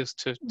those years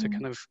to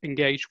kind of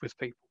engage with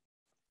people.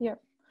 Yeah,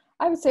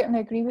 I would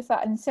certainly agree with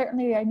that, and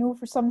certainly I know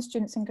for some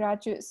students and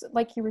graduates,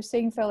 like you were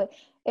saying, Phil,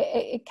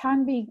 it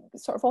can be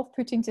sort of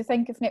off-putting to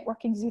think of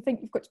networking as you think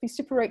you've got to be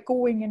super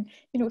outgoing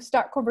and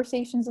start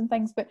conversations and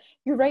things, but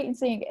you're right in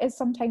saying it is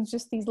sometimes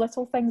just these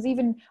little things,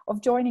 even of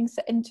joining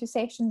into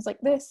sessions like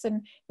this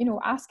and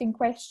asking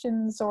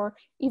questions, or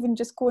even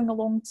just going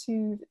along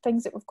to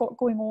things that we've got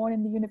going on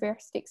in the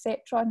university,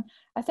 etc. And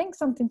I think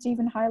something to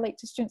even highlight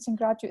to students and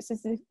graduates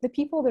is the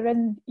people they're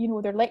in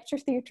their lecture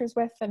theatres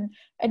with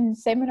and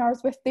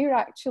seminars with, they're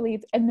actually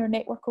in their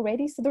network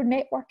already, so they're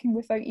networking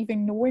without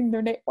even knowing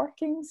they're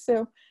networking.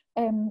 So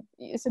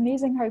it's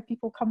amazing how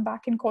people come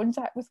back in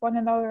contact with one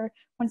another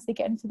once they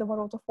get into the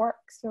world of work.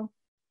 So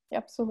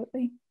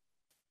absolutely.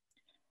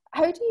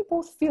 How do you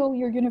both feel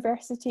your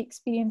university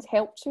experience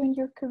helped you in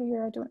your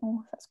career? I don't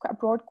know if that's quite a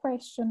broad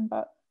question,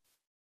 but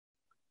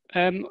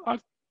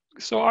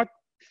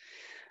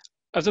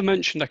as I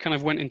mentioned, I kind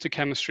of went into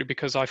chemistry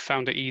because I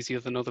found it easier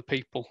than other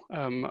people,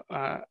 and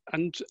I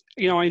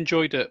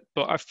enjoyed it,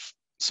 but I've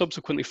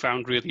subsequently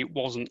found really it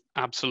wasn't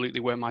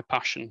absolutely where my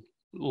passion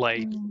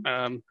lay.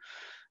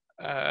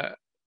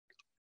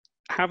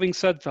 Having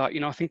said that,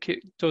 I think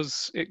it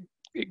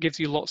gives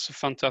you lots of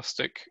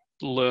fantastic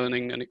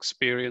learning and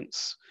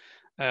experience.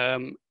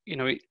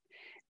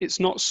 It's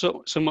not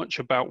so much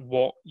about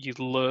what you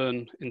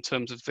learn in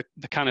terms of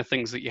the kind of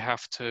things that you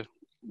have to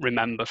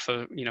remember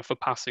for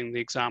passing the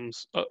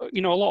exams. A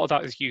lot of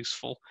that is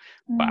useful,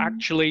 but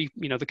actually,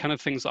 the kind of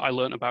things that I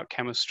learned about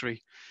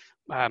chemistry,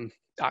 I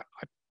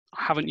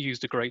haven't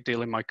used a great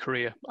deal in my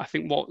career. I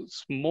think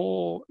what's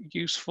more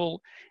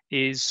useful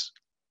is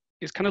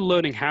kind of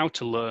learning how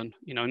to learn,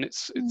 and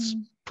it's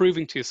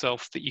proving to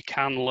yourself that you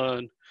can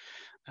learn.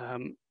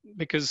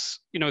 Because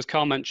as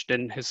Carl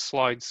mentioned in his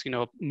slides,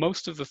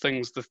 most of the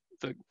things, the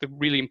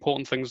really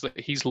important things that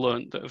he's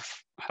learned that have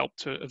helped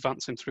to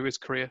advance him through his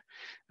career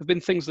have been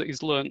things that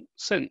he's learned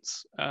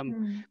since.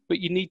 But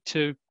you need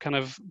to kind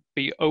of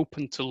be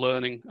open to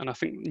learning, and I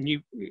think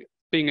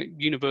being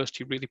at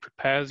university really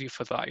prepares you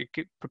for that.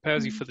 It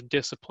prepares you for the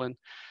discipline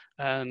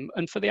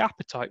and for the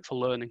appetite for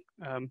learning.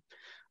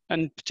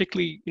 And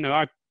particularly,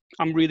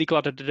 I'm really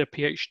glad I did a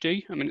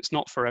PhD. I mean, it's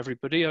not for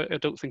everybody. I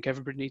don't think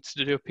everybody needs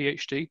to do a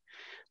PhD,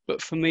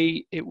 but for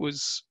me, it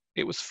was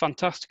a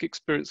fantastic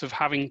experience of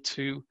having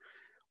to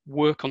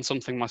work on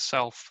something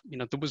myself.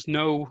 There was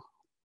no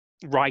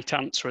right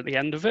answer at the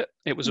end of it.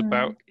 It was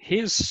about,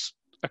 here's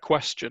a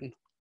question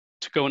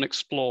to go and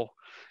explore.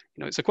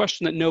 It's a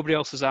question that nobody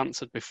else has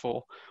answered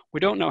before. We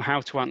don't know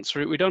how to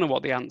answer it. We don't know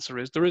what the answer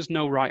is. There is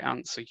no right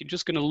answer. You're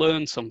just going to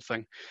learn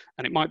something,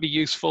 and it might be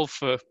useful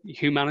for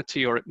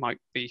humanity, or it might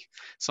be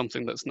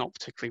something that's not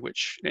particularly,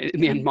 which in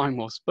the end mine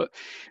was. But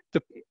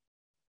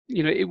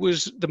it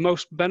was the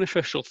most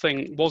beneficial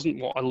thing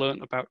wasn't what I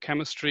learned about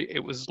chemistry.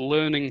 It was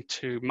learning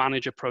to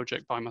manage a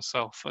project by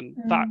myself, and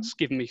that's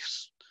given me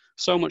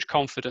so much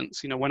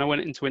confidence. When I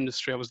went into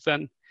industry, I was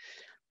then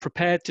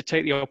prepared to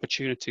take the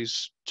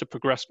opportunities to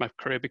progress my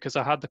career because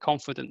I had the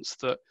confidence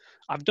that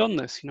I've done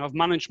this. I've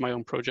managed my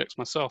own projects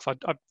myself.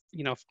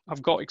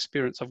 I've got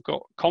experience. I've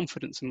got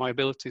confidence in my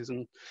abilities,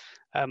 and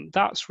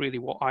that's really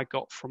what I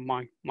got from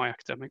my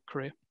academic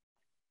career.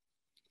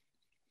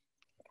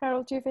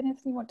 Carol, do you have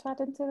anything you want to add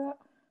into that?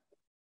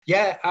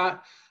 Yeah,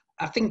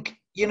 I think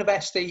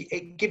university,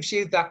 it gives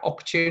you that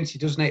opportunity,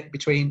 doesn't it,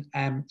 between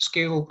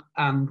school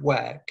and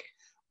work,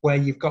 where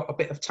you've got a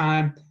bit of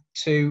time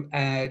to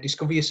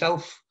discover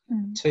yourself,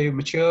 to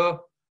mature,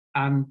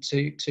 and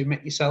to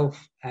make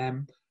yourself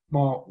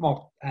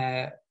more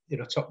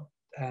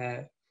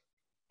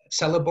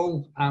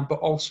sellable, but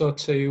also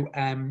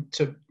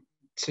to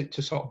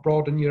to sort of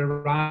broaden your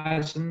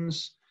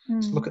horizons,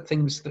 to look at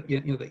things that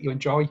that you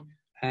enjoy.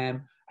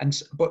 But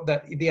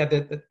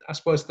I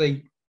suppose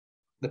the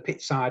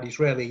pitch side is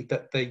really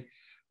that the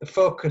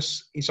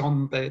focus is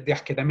on the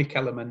academic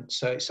element.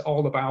 So it's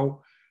all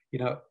about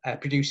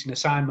producing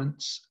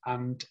assignments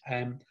and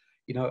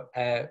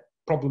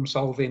problem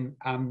solving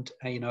and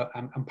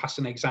and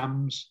passing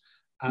exams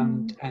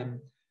and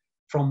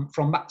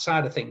from that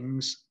side of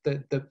things,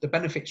 the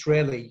benefits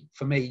really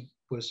for me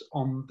was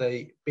on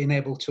the being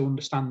able to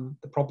understand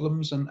the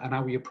problems and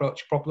how we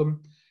approach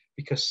problem,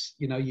 because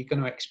you're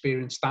going to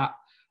experience that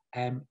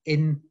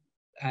in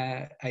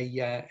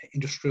a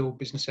industrial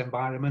business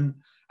environment,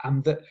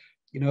 and that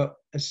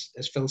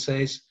as Phil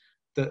says,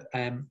 that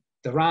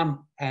there aren't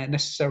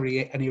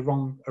necessarily any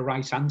wrong or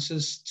right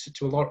answers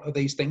to a lot of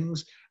these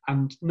things,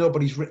 and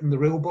nobody's written the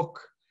rule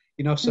book,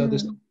 so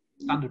there's no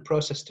standard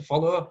process to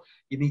follow.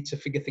 You need to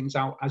figure things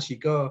out as you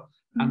go,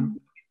 and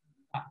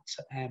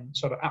that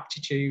sort of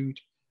aptitude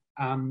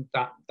and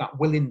that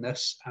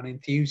willingness and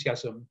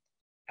enthusiasm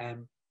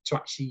to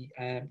actually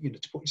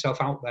to put yourself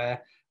out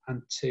there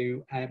and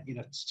to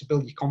to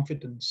build your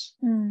confidence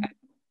in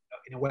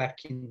a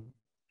working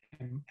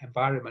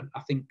environment.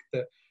 I think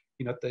that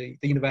the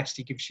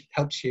university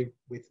helps you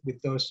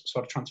with those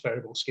sort of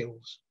transferable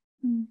skills.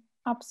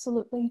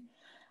 Absolutely.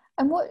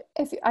 And what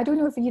if, I don't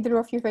know if either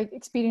of you have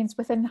experience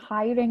within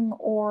hiring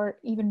or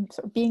even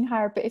sort of being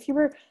hired, but if you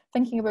were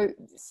thinking about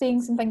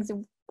saying some things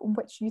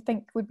which you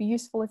think would be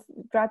useful if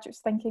graduates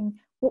thinking,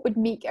 what would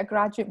make a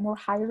graduate more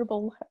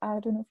hireable? I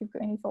don't know if you've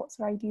got any thoughts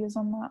or ideas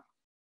on that.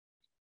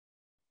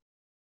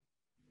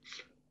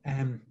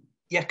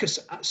 Yeah, because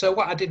so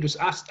what I did was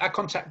I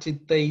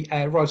contacted the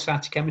Royal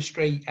Society of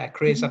Chemistry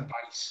Careers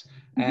Advice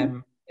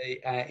in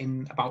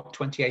about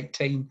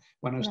 2018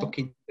 when I was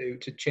looking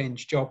to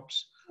change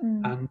jobs,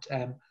 and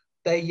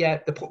they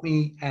put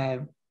me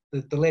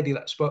the lady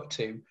that I spoke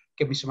to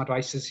gave me some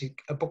advice. There's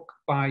a book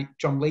by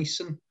John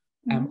Leeson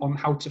on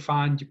how to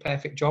find your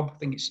perfect job. I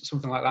think it's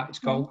something like that it's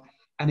called.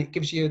 And it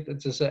gives you,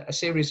 there's a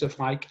series of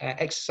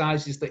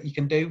exercises that you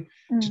can do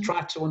to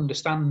try to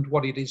understand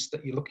what it is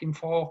that you're looking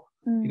for,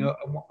 and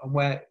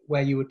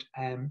where you would,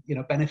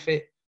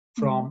 benefit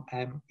from,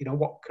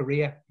 what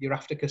career you're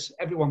after, because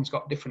everyone's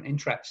got different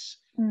interests.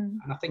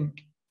 And I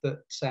think that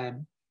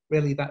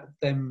really that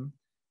them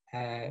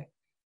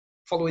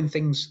following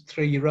things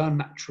through your own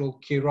natural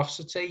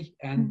curiosity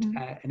and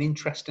an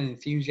interest and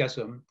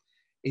enthusiasm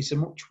is a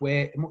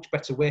much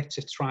better way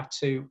to try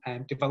to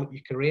develop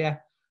your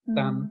career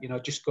than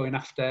just going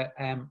after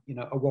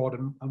award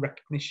and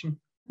recognition.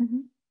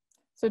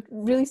 So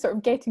really sort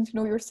of getting to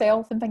know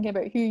yourself and thinking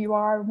about who you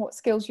are and what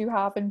skills you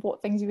have and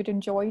what things you would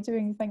enjoy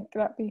doing. I think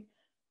that'd be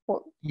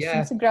what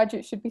students and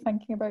graduates should be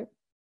thinking about.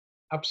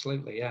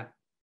 Absolutely, yeah.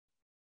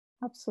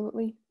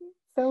 Absolutely.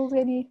 Phil,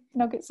 any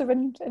nuggets of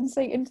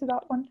insight into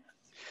that one?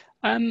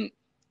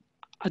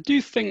 I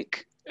do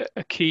think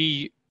a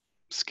key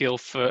skill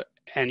for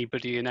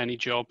anybody in any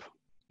job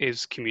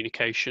is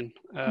communication,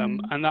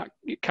 and that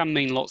it can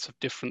mean lots of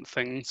different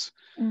things.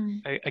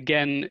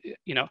 Again,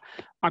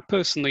 I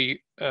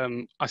personally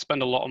I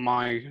spend a lot of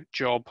my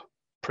job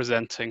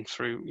presenting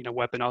through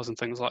webinars and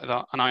things like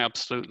that, and I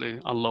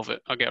love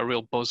it. I get a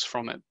real buzz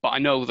from it, but I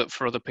know that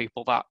for other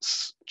people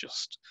that's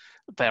just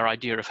their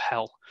idea of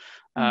hell.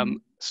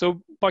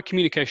 So by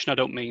communication I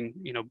don't mean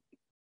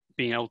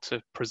being able to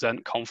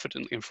present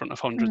confidently in front of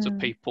hundreds of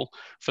people.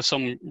 For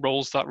some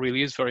roles that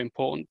really is very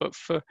important, but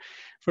for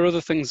other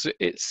things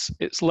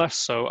it's less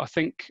so, I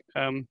think.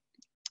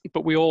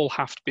 But we all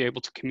have to be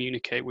able to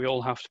communicate. We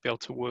all have to be able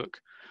to work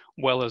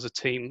well as a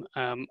team.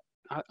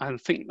 I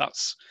think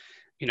that's,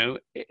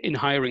 in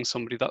hiring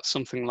somebody, that's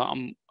something that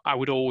I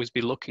would always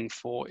be looking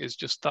for, is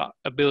just that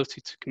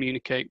ability to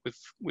communicate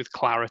with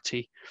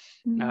clarity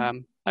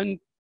and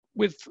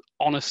with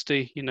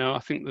honesty. I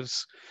think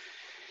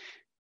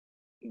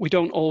we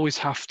don't always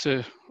have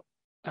to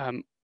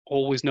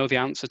always know the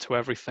answer to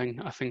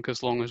everything. I think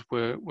as long as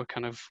we're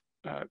kind of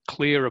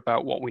clear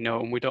about what we know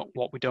and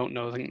what we don't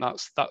know, I think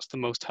that's the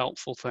most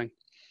helpful thing.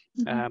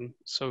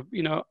 So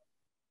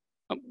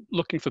I'm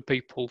looking for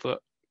people that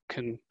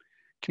can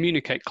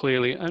communicate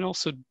clearly and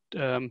also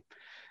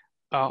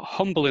are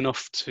humble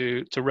enough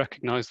to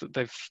recognize that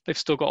they've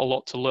still got a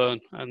lot to learn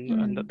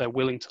and that they're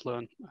willing to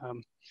learn.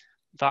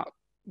 That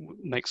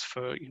makes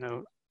for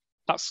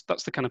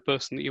that's the kind of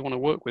person that you want to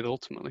work with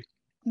ultimately.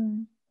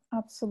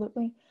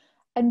 Absolutely.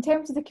 In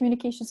terms of the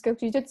communication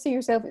skills, you did say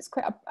yourself it's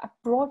quite a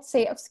broad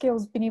set of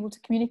skills, being able to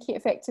communicate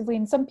effectively,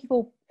 and some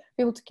people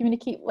be able to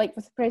communicate like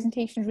with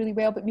presentations really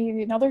well, but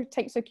maybe in other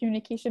types of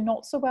communication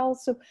not so well.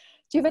 So do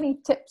you have any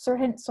tips or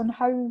hints on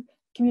how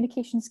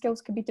communication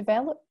skills can be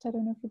developed? I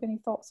don't know if you have any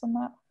thoughts on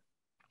that.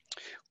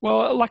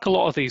 Well, like a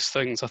lot of these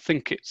things, I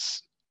think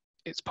it's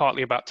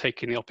partly about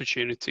taking the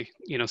opportunity,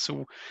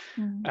 so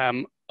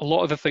a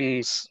lot of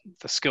the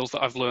skills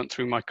that I've learned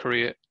through my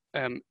career,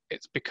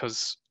 it's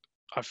because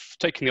I've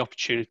taken the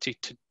opportunity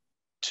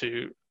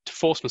to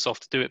forced myself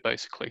to do it,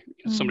 basically.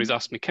 Somebody's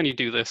asked me, can you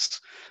do this?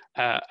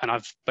 And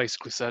I've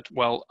basically said,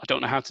 well, I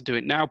don't know how to do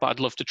it now, but I'd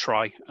love to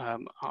try.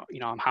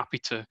 I'm happy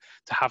to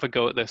have a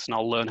go at this, and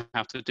I'll learn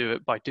how to do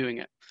it by doing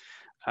it.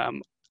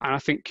 And I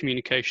think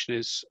communication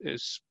is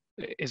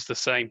the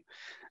same.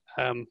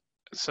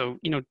 So,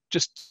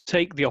 just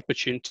take the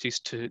opportunities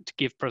to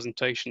give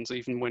presentations,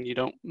 even when you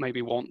don't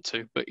maybe want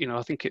to. But,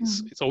 I think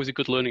it's always a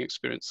good learning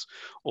experience,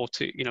 or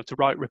to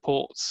write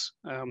reports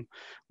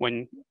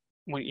when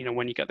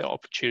you get the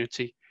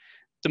opportunity.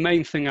 The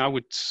main thing I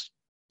would,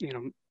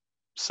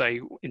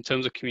 say in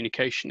terms of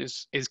communication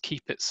is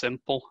keep it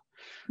simple.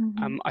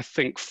 I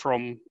think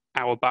from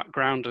our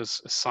background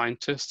as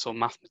scientists or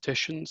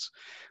mathematicians,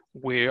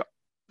 we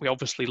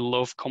obviously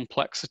love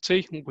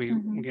complexity.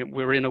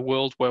 We're in a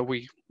world where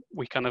we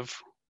kind of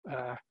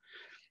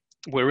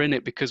we're in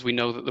it because we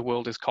know that the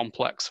world is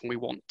complex, and we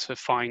want to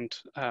find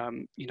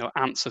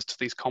answers to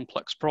these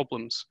complex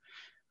problems.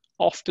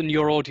 Often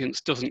your audience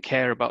doesn't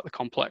care about the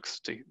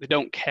complexity. They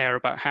don't care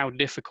about how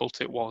difficult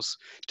it was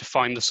to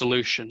find the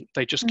solution.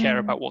 They just care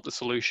about what the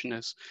solution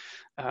is.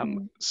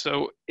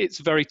 So it's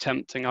very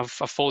tempting. I've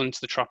fallen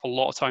into the trap a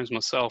lot of times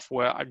myself,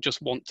 where I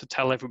just want to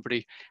tell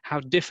everybody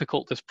how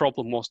difficult this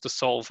problem was to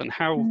solve, and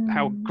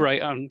how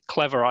great and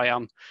clever I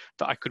am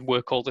that I could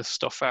work all this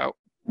stuff out.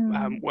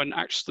 When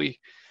actually,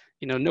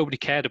 nobody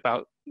cared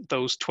about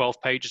those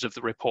 12 pages of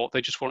the report.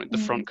 They just wanted the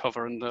front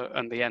cover and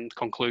the end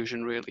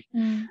conclusion, really.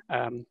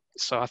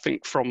 So I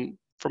think from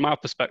our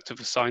perspective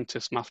as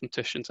scientists,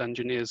 mathematicians,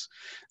 engineers,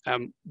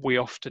 we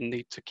often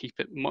need to keep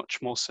it much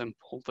more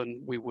simple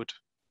than we would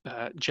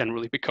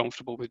generally be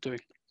comfortable with doing.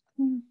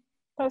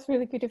 That's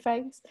really good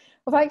advice.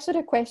 We've actually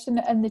had a question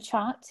in the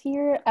chat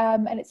here,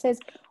 and it says,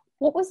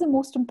 what was the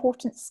most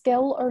important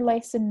skill or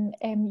lesson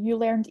you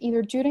learned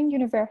either during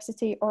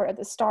university or at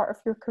the start of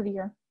your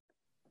career?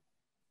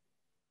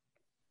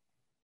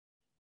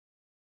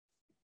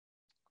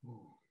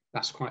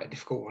 That's quite a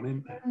difficult one,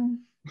 isn't it?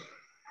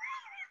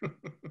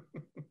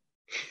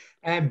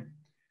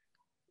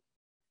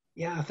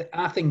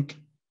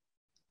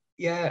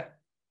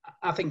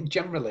 I think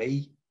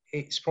generally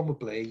it's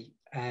probably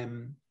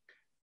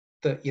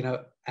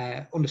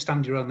that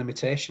understand your own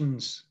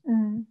limitations.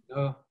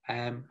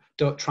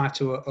 Don't try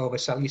to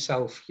oversell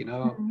yourself.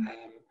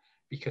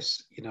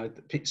 Because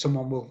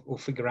someone will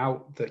figure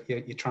out that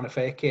you're trying to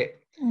fake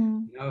it.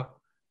 And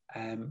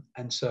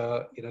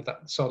so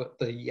that sort of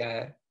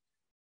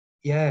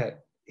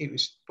it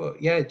was, but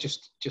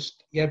just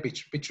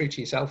be true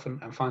to yourself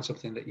and find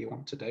something that you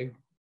want to do.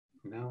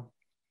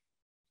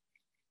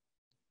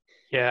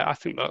 Yeah, I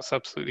think that's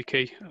absolutely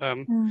key.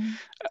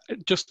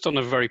 Just on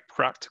a very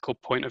practical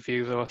point of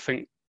view, though, I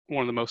think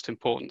one of the most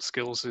important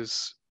skills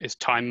is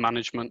time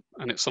management,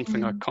 and it's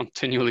something I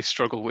continually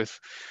struggle with,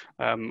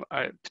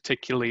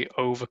 particularly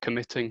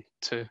overcommitting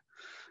to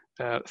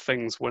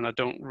things when I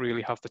don't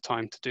really have the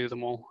time to do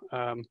them all.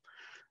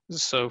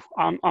 So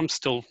I'm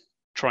still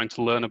trying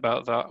to learn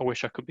about that. I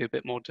wish I could be a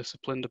bit more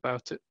disciplined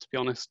about it, to be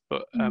honest.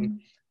 But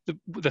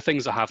the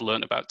things I have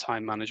learned about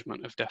time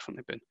management have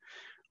definitely been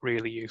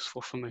really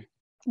useful for me.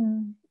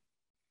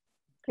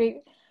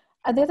 Great.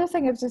 And the other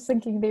thing I was just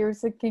thinking there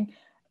is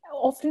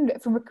often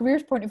from a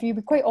careers point of view,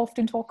 we quite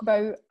often talk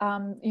about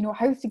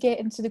how to get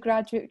into the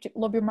graduate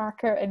labour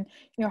market and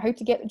how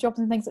to get the jobs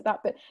and things like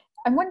that. But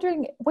I'm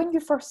wondering, when you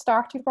first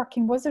started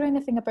working, was there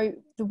anything about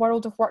the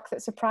world of work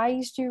that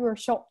surprised you or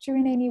shocked you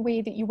in any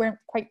way that you weren't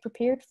quite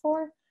prepared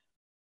for?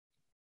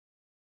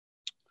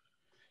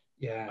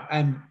 Yeah,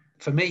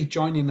 for me,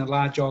 joining a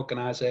large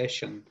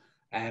organisation,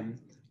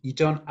 you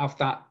don't have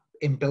that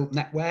inbuilt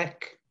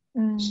network.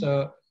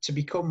 So to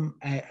become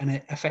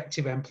an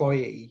effective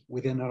employee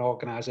within an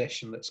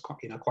organisation that's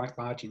quite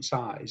large in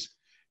size,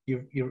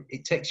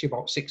 it takes you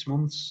about 6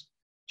 months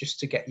just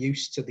to get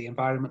used to the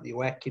environment that you're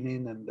working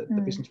in and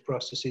the business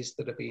processes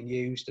that are being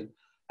used,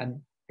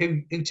 and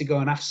who to go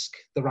and ask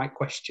the right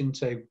question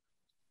to,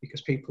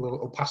 because people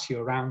will pass you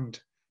around,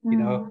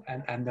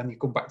 and then you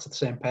come back to the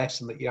same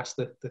person that you asked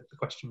the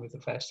question with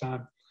the first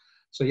time.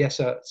 So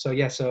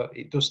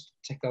it does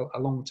take a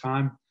long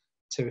time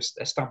to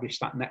establish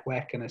that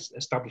network and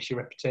establish your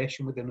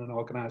reputation within an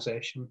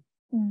organisation.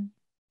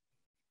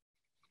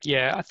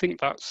 Yeah, I think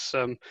that's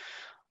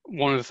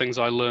one of the things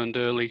I learned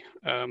early.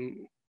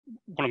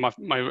 One of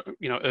my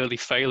early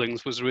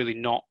failings was really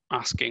not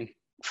asking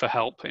for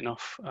help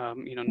enough.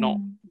 Not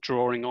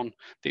drawing on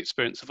the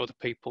experience of other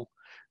people.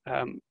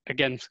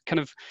 Again, kind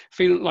of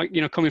feeling like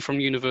coming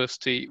from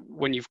university,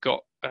 when you've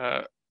got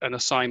an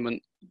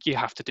assignment, you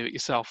have to do it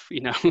yourself.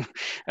 You're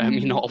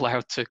not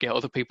allowed to get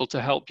other people to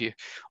help you,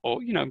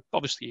 or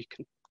obviously you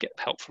can get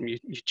help from your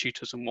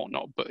tutors and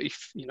whatnot, but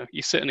if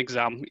you sit an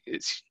exam,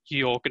 it's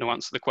you're going to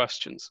answer the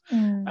questions.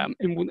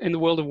 In the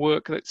world of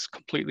work, that's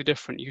completely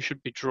different. You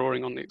should be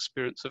drawing on the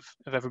experience of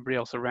everybody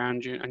else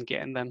around you and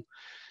getting them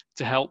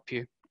to help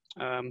you.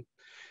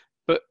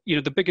 But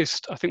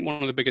I think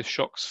one of the biggest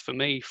shocks for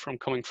me from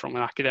coming from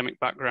an academic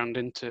background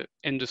into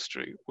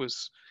industry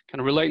was kind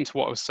of relating to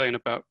what I was saying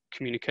about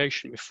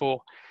communication before.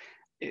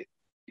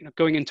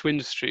 Going into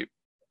industry,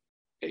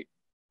 it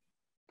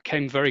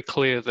became very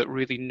clear that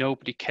really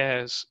nobody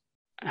cares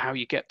how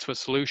you get to a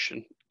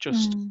solution.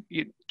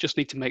 You just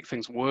need to make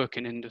things work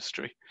in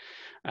industry.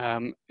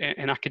 In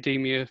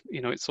academia,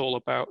 it's all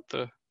about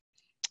the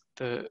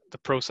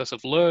process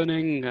of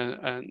learning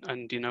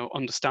and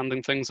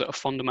understanding things at a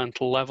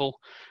fundamental level.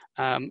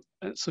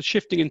 So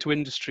shifting into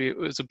industry, it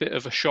was a bit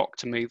of a shock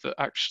to me that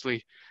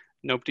actually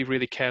nobody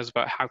really cares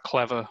about how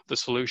clever the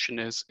solution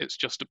is. It's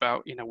just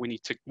about, we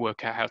need to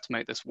work out how to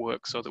make this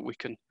work so that we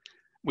can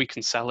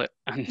sell it,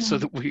 and so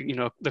that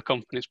the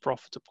company is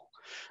profitable.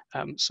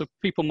 So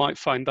people might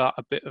find that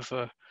a bit of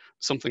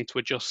something to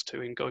adjust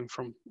to in going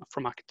from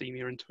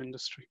academia into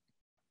industry.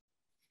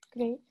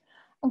 Great.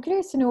 I'm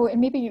curious to know,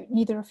 and maybe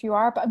neither of you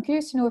are, but I'm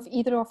curious to know if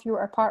either of you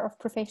are part of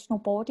professional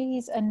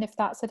bodies and if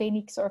that's had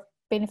any sort of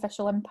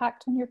beneficial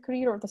impact on your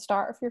career or the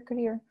start of your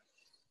career.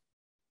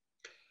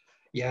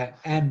 Yeah,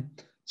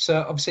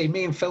 so obviously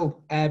me and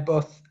Phil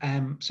both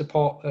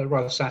support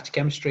Royal Society of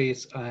Chemistry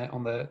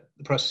on the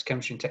Process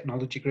Chemistry and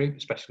Technology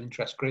Group, Special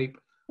Interest Group.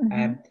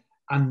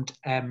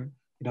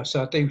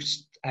 So I do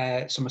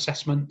some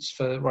assessments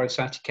for Royal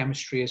Society of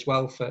Chemistry as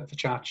well for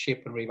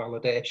chartership and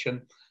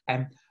revalidation.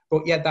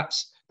 But yeah,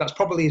 that's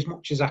probably as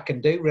much as I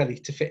can do really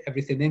to fit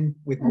everything in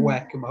with my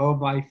work and my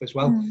home life as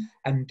well.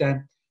 And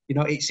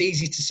it's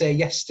easy to say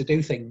yes to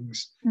do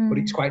things, but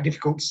it's quite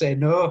difficult to say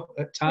no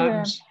at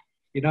times.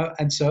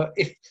 And so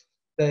if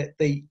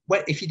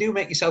if you do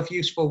make yourself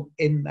useful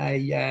in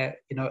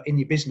in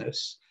your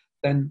business,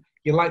 then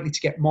you're likely to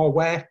get more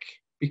work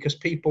because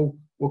people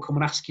will come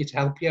and ask you to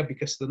help you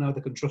because they know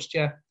they can trust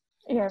you.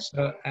 Yeah.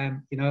 So I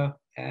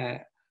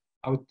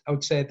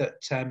would say that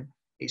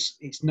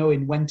it's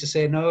knowing when to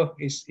say no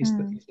is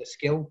the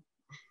skill.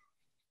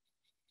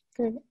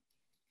 Good.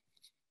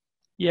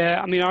 Yeah,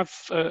 I mean, I've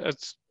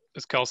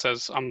as Carl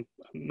says, I'm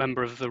a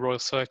member of the Royal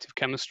Society of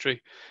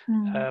Chemistry,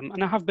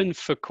 and I have been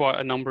for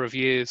quite a number of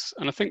years.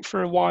 And I think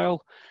for a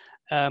while,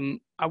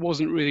 I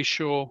wasn't really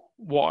sure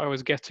what I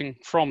was getting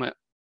from it.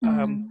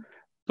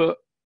 But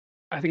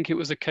I think it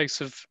was a case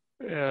of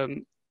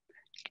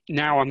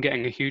now I'm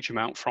getting a huge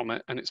amount from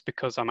it, and it's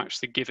because I'm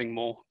actually giving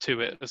more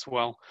to it as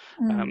well.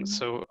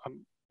 So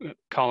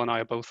Carl and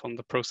I are both on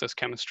the Process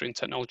Chemistry and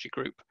Technology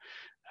Group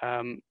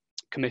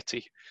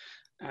committee,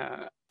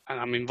 and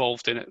I'm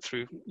involved in it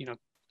through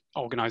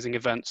organising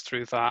events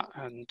through that,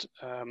 and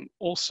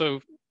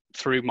also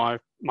through my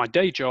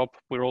day job,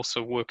 we're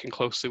also working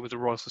closely with the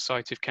Royal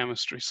Society of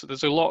Chemistry. So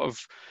there's a lot of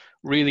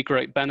really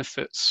great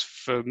benefits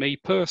for me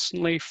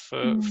personally,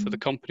 for the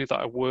company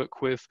that I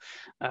work with,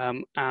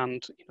 and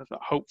that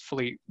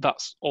hopefully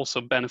that's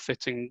also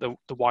benefiting the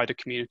wider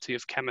community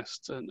of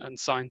chemists and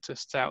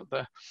scientists out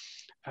there.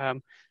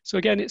 So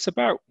again, it's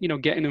about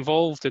getting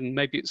involved, and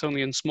maybe it's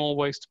only in small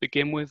ways to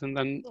begin with, and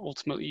then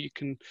ultimately you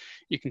can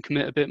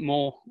commit a bit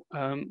more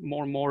and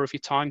more of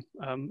your time,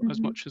 as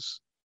much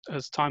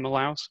as time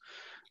allows.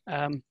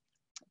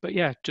 But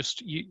yeah,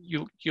 just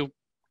you'll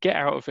get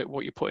out of it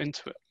what you put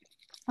into it.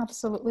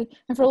 Absolutely.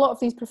 And for a lot of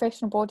these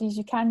professional bodies,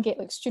 you can get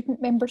like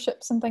student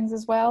memberships and things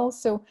as well.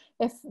 So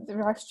if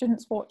there are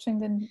students watching,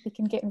 then they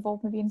can get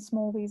involved maybe in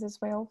small ways as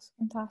well. So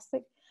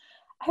fantastic.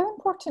 How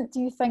important do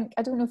you think,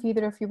 I don't know if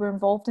either of you were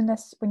involved in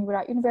this when you were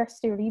at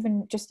university, or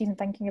even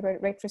thinking about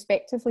it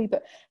retrospectively,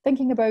 but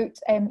thinking about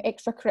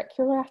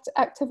extracurricular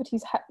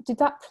activities, did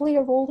that play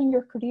a role in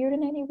your career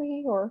in any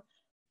way, or?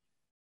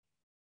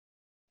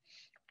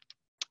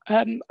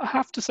 I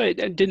have to say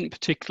it didn't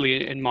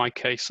particularly in my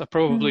case. I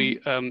probably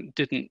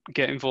didn't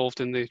get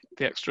involved in the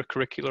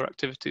extracurricular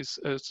activities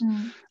as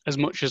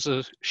much as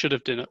I should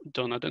have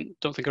done. I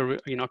don't think I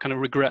kind of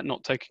regret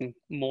not taking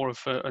more of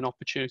an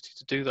opportunity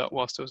to do that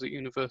whilst I was at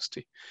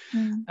university.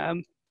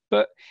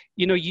 But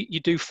you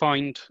do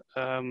find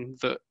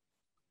that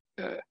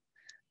as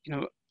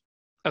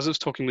I was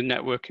talking with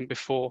networking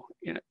before,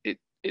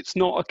 it's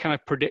not a kind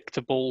of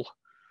predictable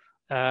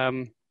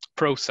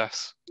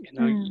process.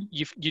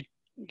 You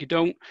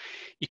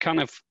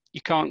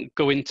can't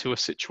go into a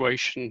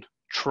situation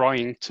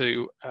trying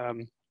to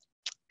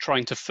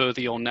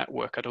further your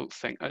network, I don't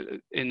think,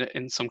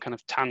 in some kind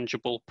of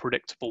tangible,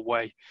 predictable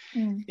way.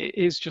 It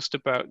is just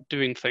about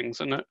doing things,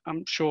 and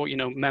I'm sure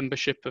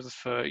membership of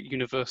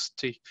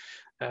university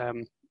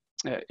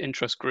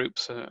interest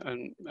groups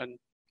and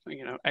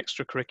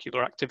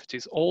extracurricular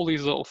activities, all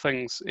these little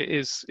things, it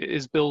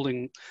is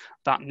building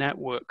that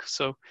network.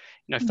 So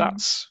if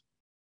that's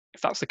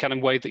the kind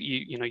of way that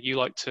you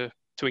like to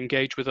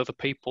engage with other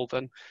people,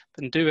 then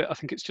do it. I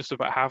think it's just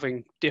about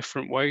having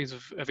different ways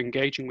of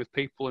engaging with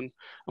people and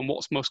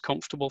what's most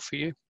comfortable for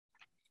you.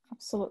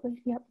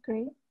 Absolutely. Yep.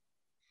 Great.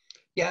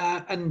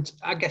 Yeah, and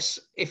I guess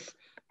if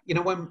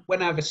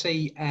whenever I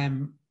see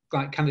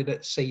like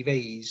candidate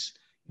CVs,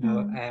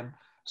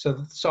 so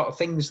the sort of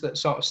things that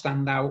sort of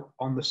stand out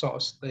on the sort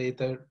of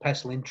the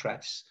personal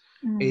interests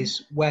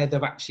is where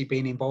they've actually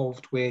been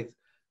involved with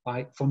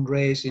like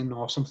fundraising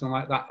or something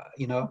like that,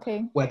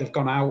 where they've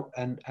gone out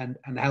and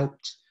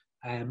helped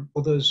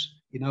others,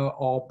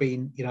 or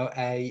been,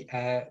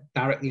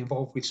 directly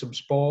involved with some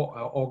sport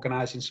or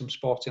organising some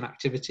sporting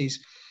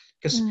activities.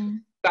 because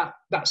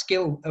that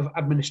skill of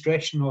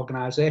administration and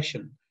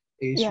organisation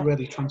is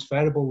really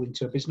transferable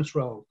into a business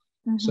role.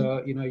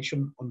 So you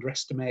shouldn't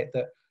underestimate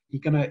that.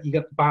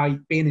 You're by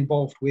being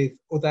involved with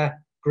other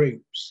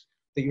groups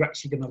that you're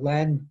actually going to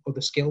learn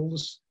other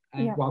skills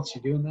whilst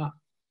you're doing that.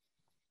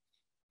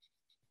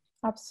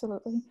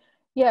 Absolutely.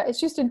 Yeah, it's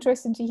just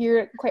interesting to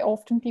hear quite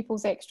often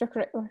people's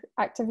extracurricular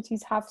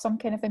activities have some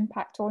kind of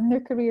impact on their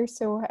career.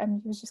 So I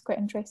was just quite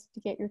interested to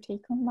get your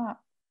take on that.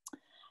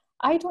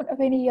 I don't have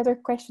any other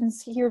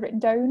questions here written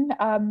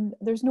down.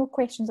 There's no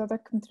questions other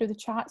come through the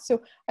chat.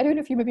 So I don't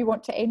know if you maybe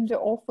want to end it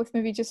off with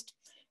maybe just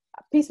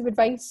a piece of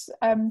advice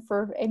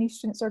for any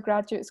students or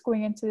graduates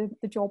going into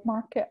the job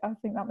market. I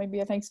think that might be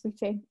a nice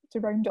way to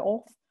round it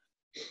off.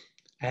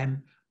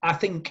 I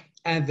think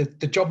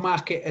the job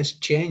market has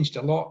changed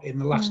a lot in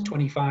the last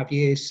 25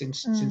 years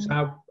since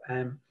I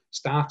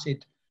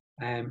started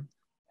in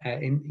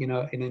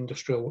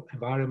industrial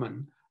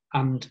environment,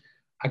 and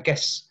I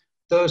guess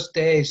those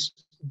days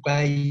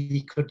where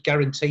you could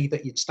guarantee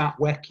that you'd start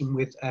working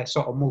with a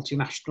sort of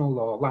multinational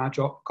or large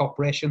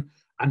corporation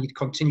and you'd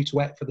continue to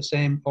work for the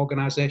same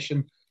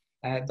organisation,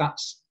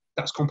 that's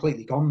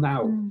completely gone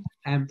now.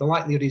 The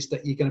likelihood is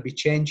that you're going to be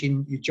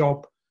changing your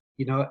job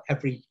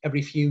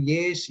every few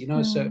years,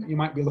 so you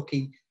might be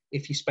lucky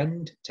if you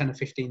spend 10 or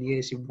 15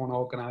 years in one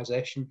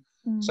organisation.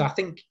 So I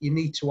think you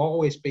need to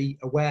always be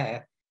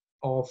aware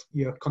of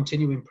your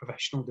continuing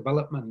professional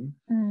development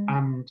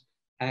and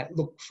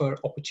look for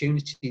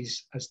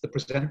opportunities as they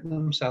present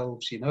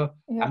themselves,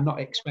 and not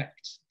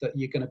expect that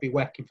you're going to be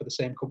working for the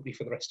same company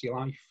for the rest of your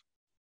life.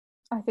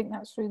 I think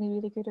that's really,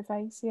 really good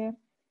advice,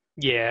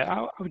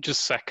 Yeah, I would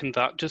just second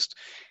that. Just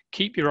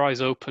keep your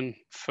eyes open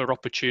for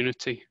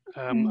opportunity.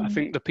 I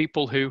think the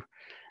people who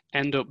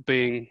end up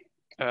being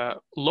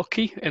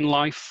lucky in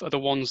life are the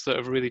ones that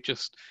have really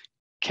just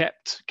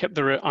kept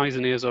their eyes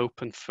and ears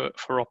open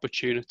for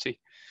opportunity.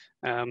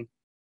 I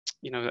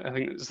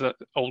think it's that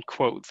old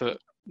quote that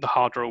the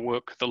harder I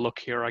work, the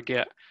luckier I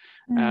get.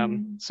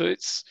 So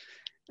it's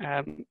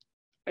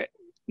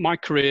my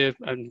career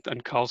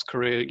and Carl's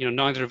career,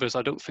 neither of us,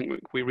 I don't think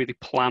we really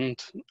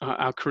planned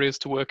our careers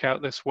to work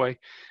out this way.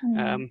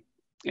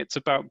 It's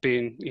about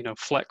being,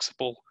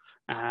 flexible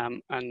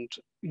and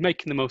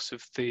making the most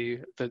of the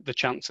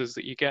chances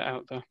that you get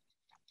out there.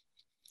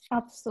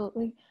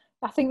 Absolutely.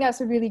 I think that's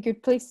a really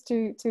good place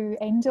to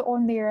end it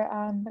on there.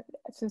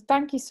 So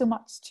thank you so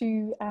much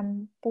to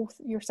both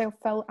yourself,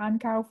 Phil, and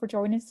Carol for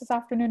joining us this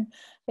afternoon.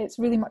 It's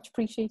really much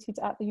appreciated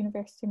at the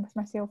university and with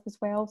myself as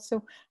well.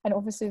 So, and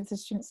obviously with the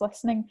students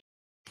listening.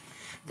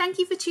 Thank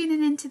you for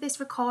tuning in to this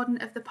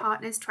recording of the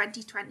Partners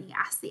 2020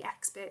 Ask the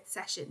Expert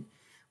session.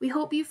 We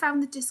hope you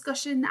found the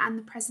discussion and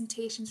the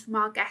presentations from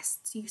our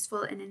guests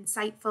useful and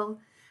insightful.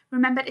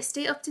 Remember to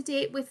stay up to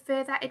date with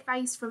further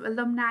advice from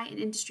alumni and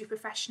industry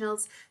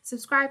professionals.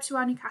 Subscribe to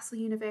our Newcastle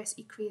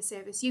University Career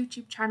Service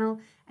YouTube channel,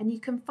 and you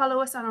can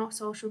follow us on our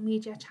social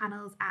media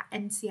channels at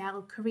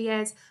NCL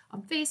Careers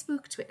on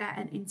Facebook, Twitter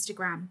and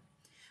Instagram.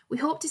 We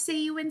hope to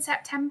see you in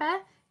September.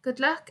 Good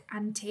luck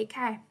and take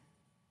care.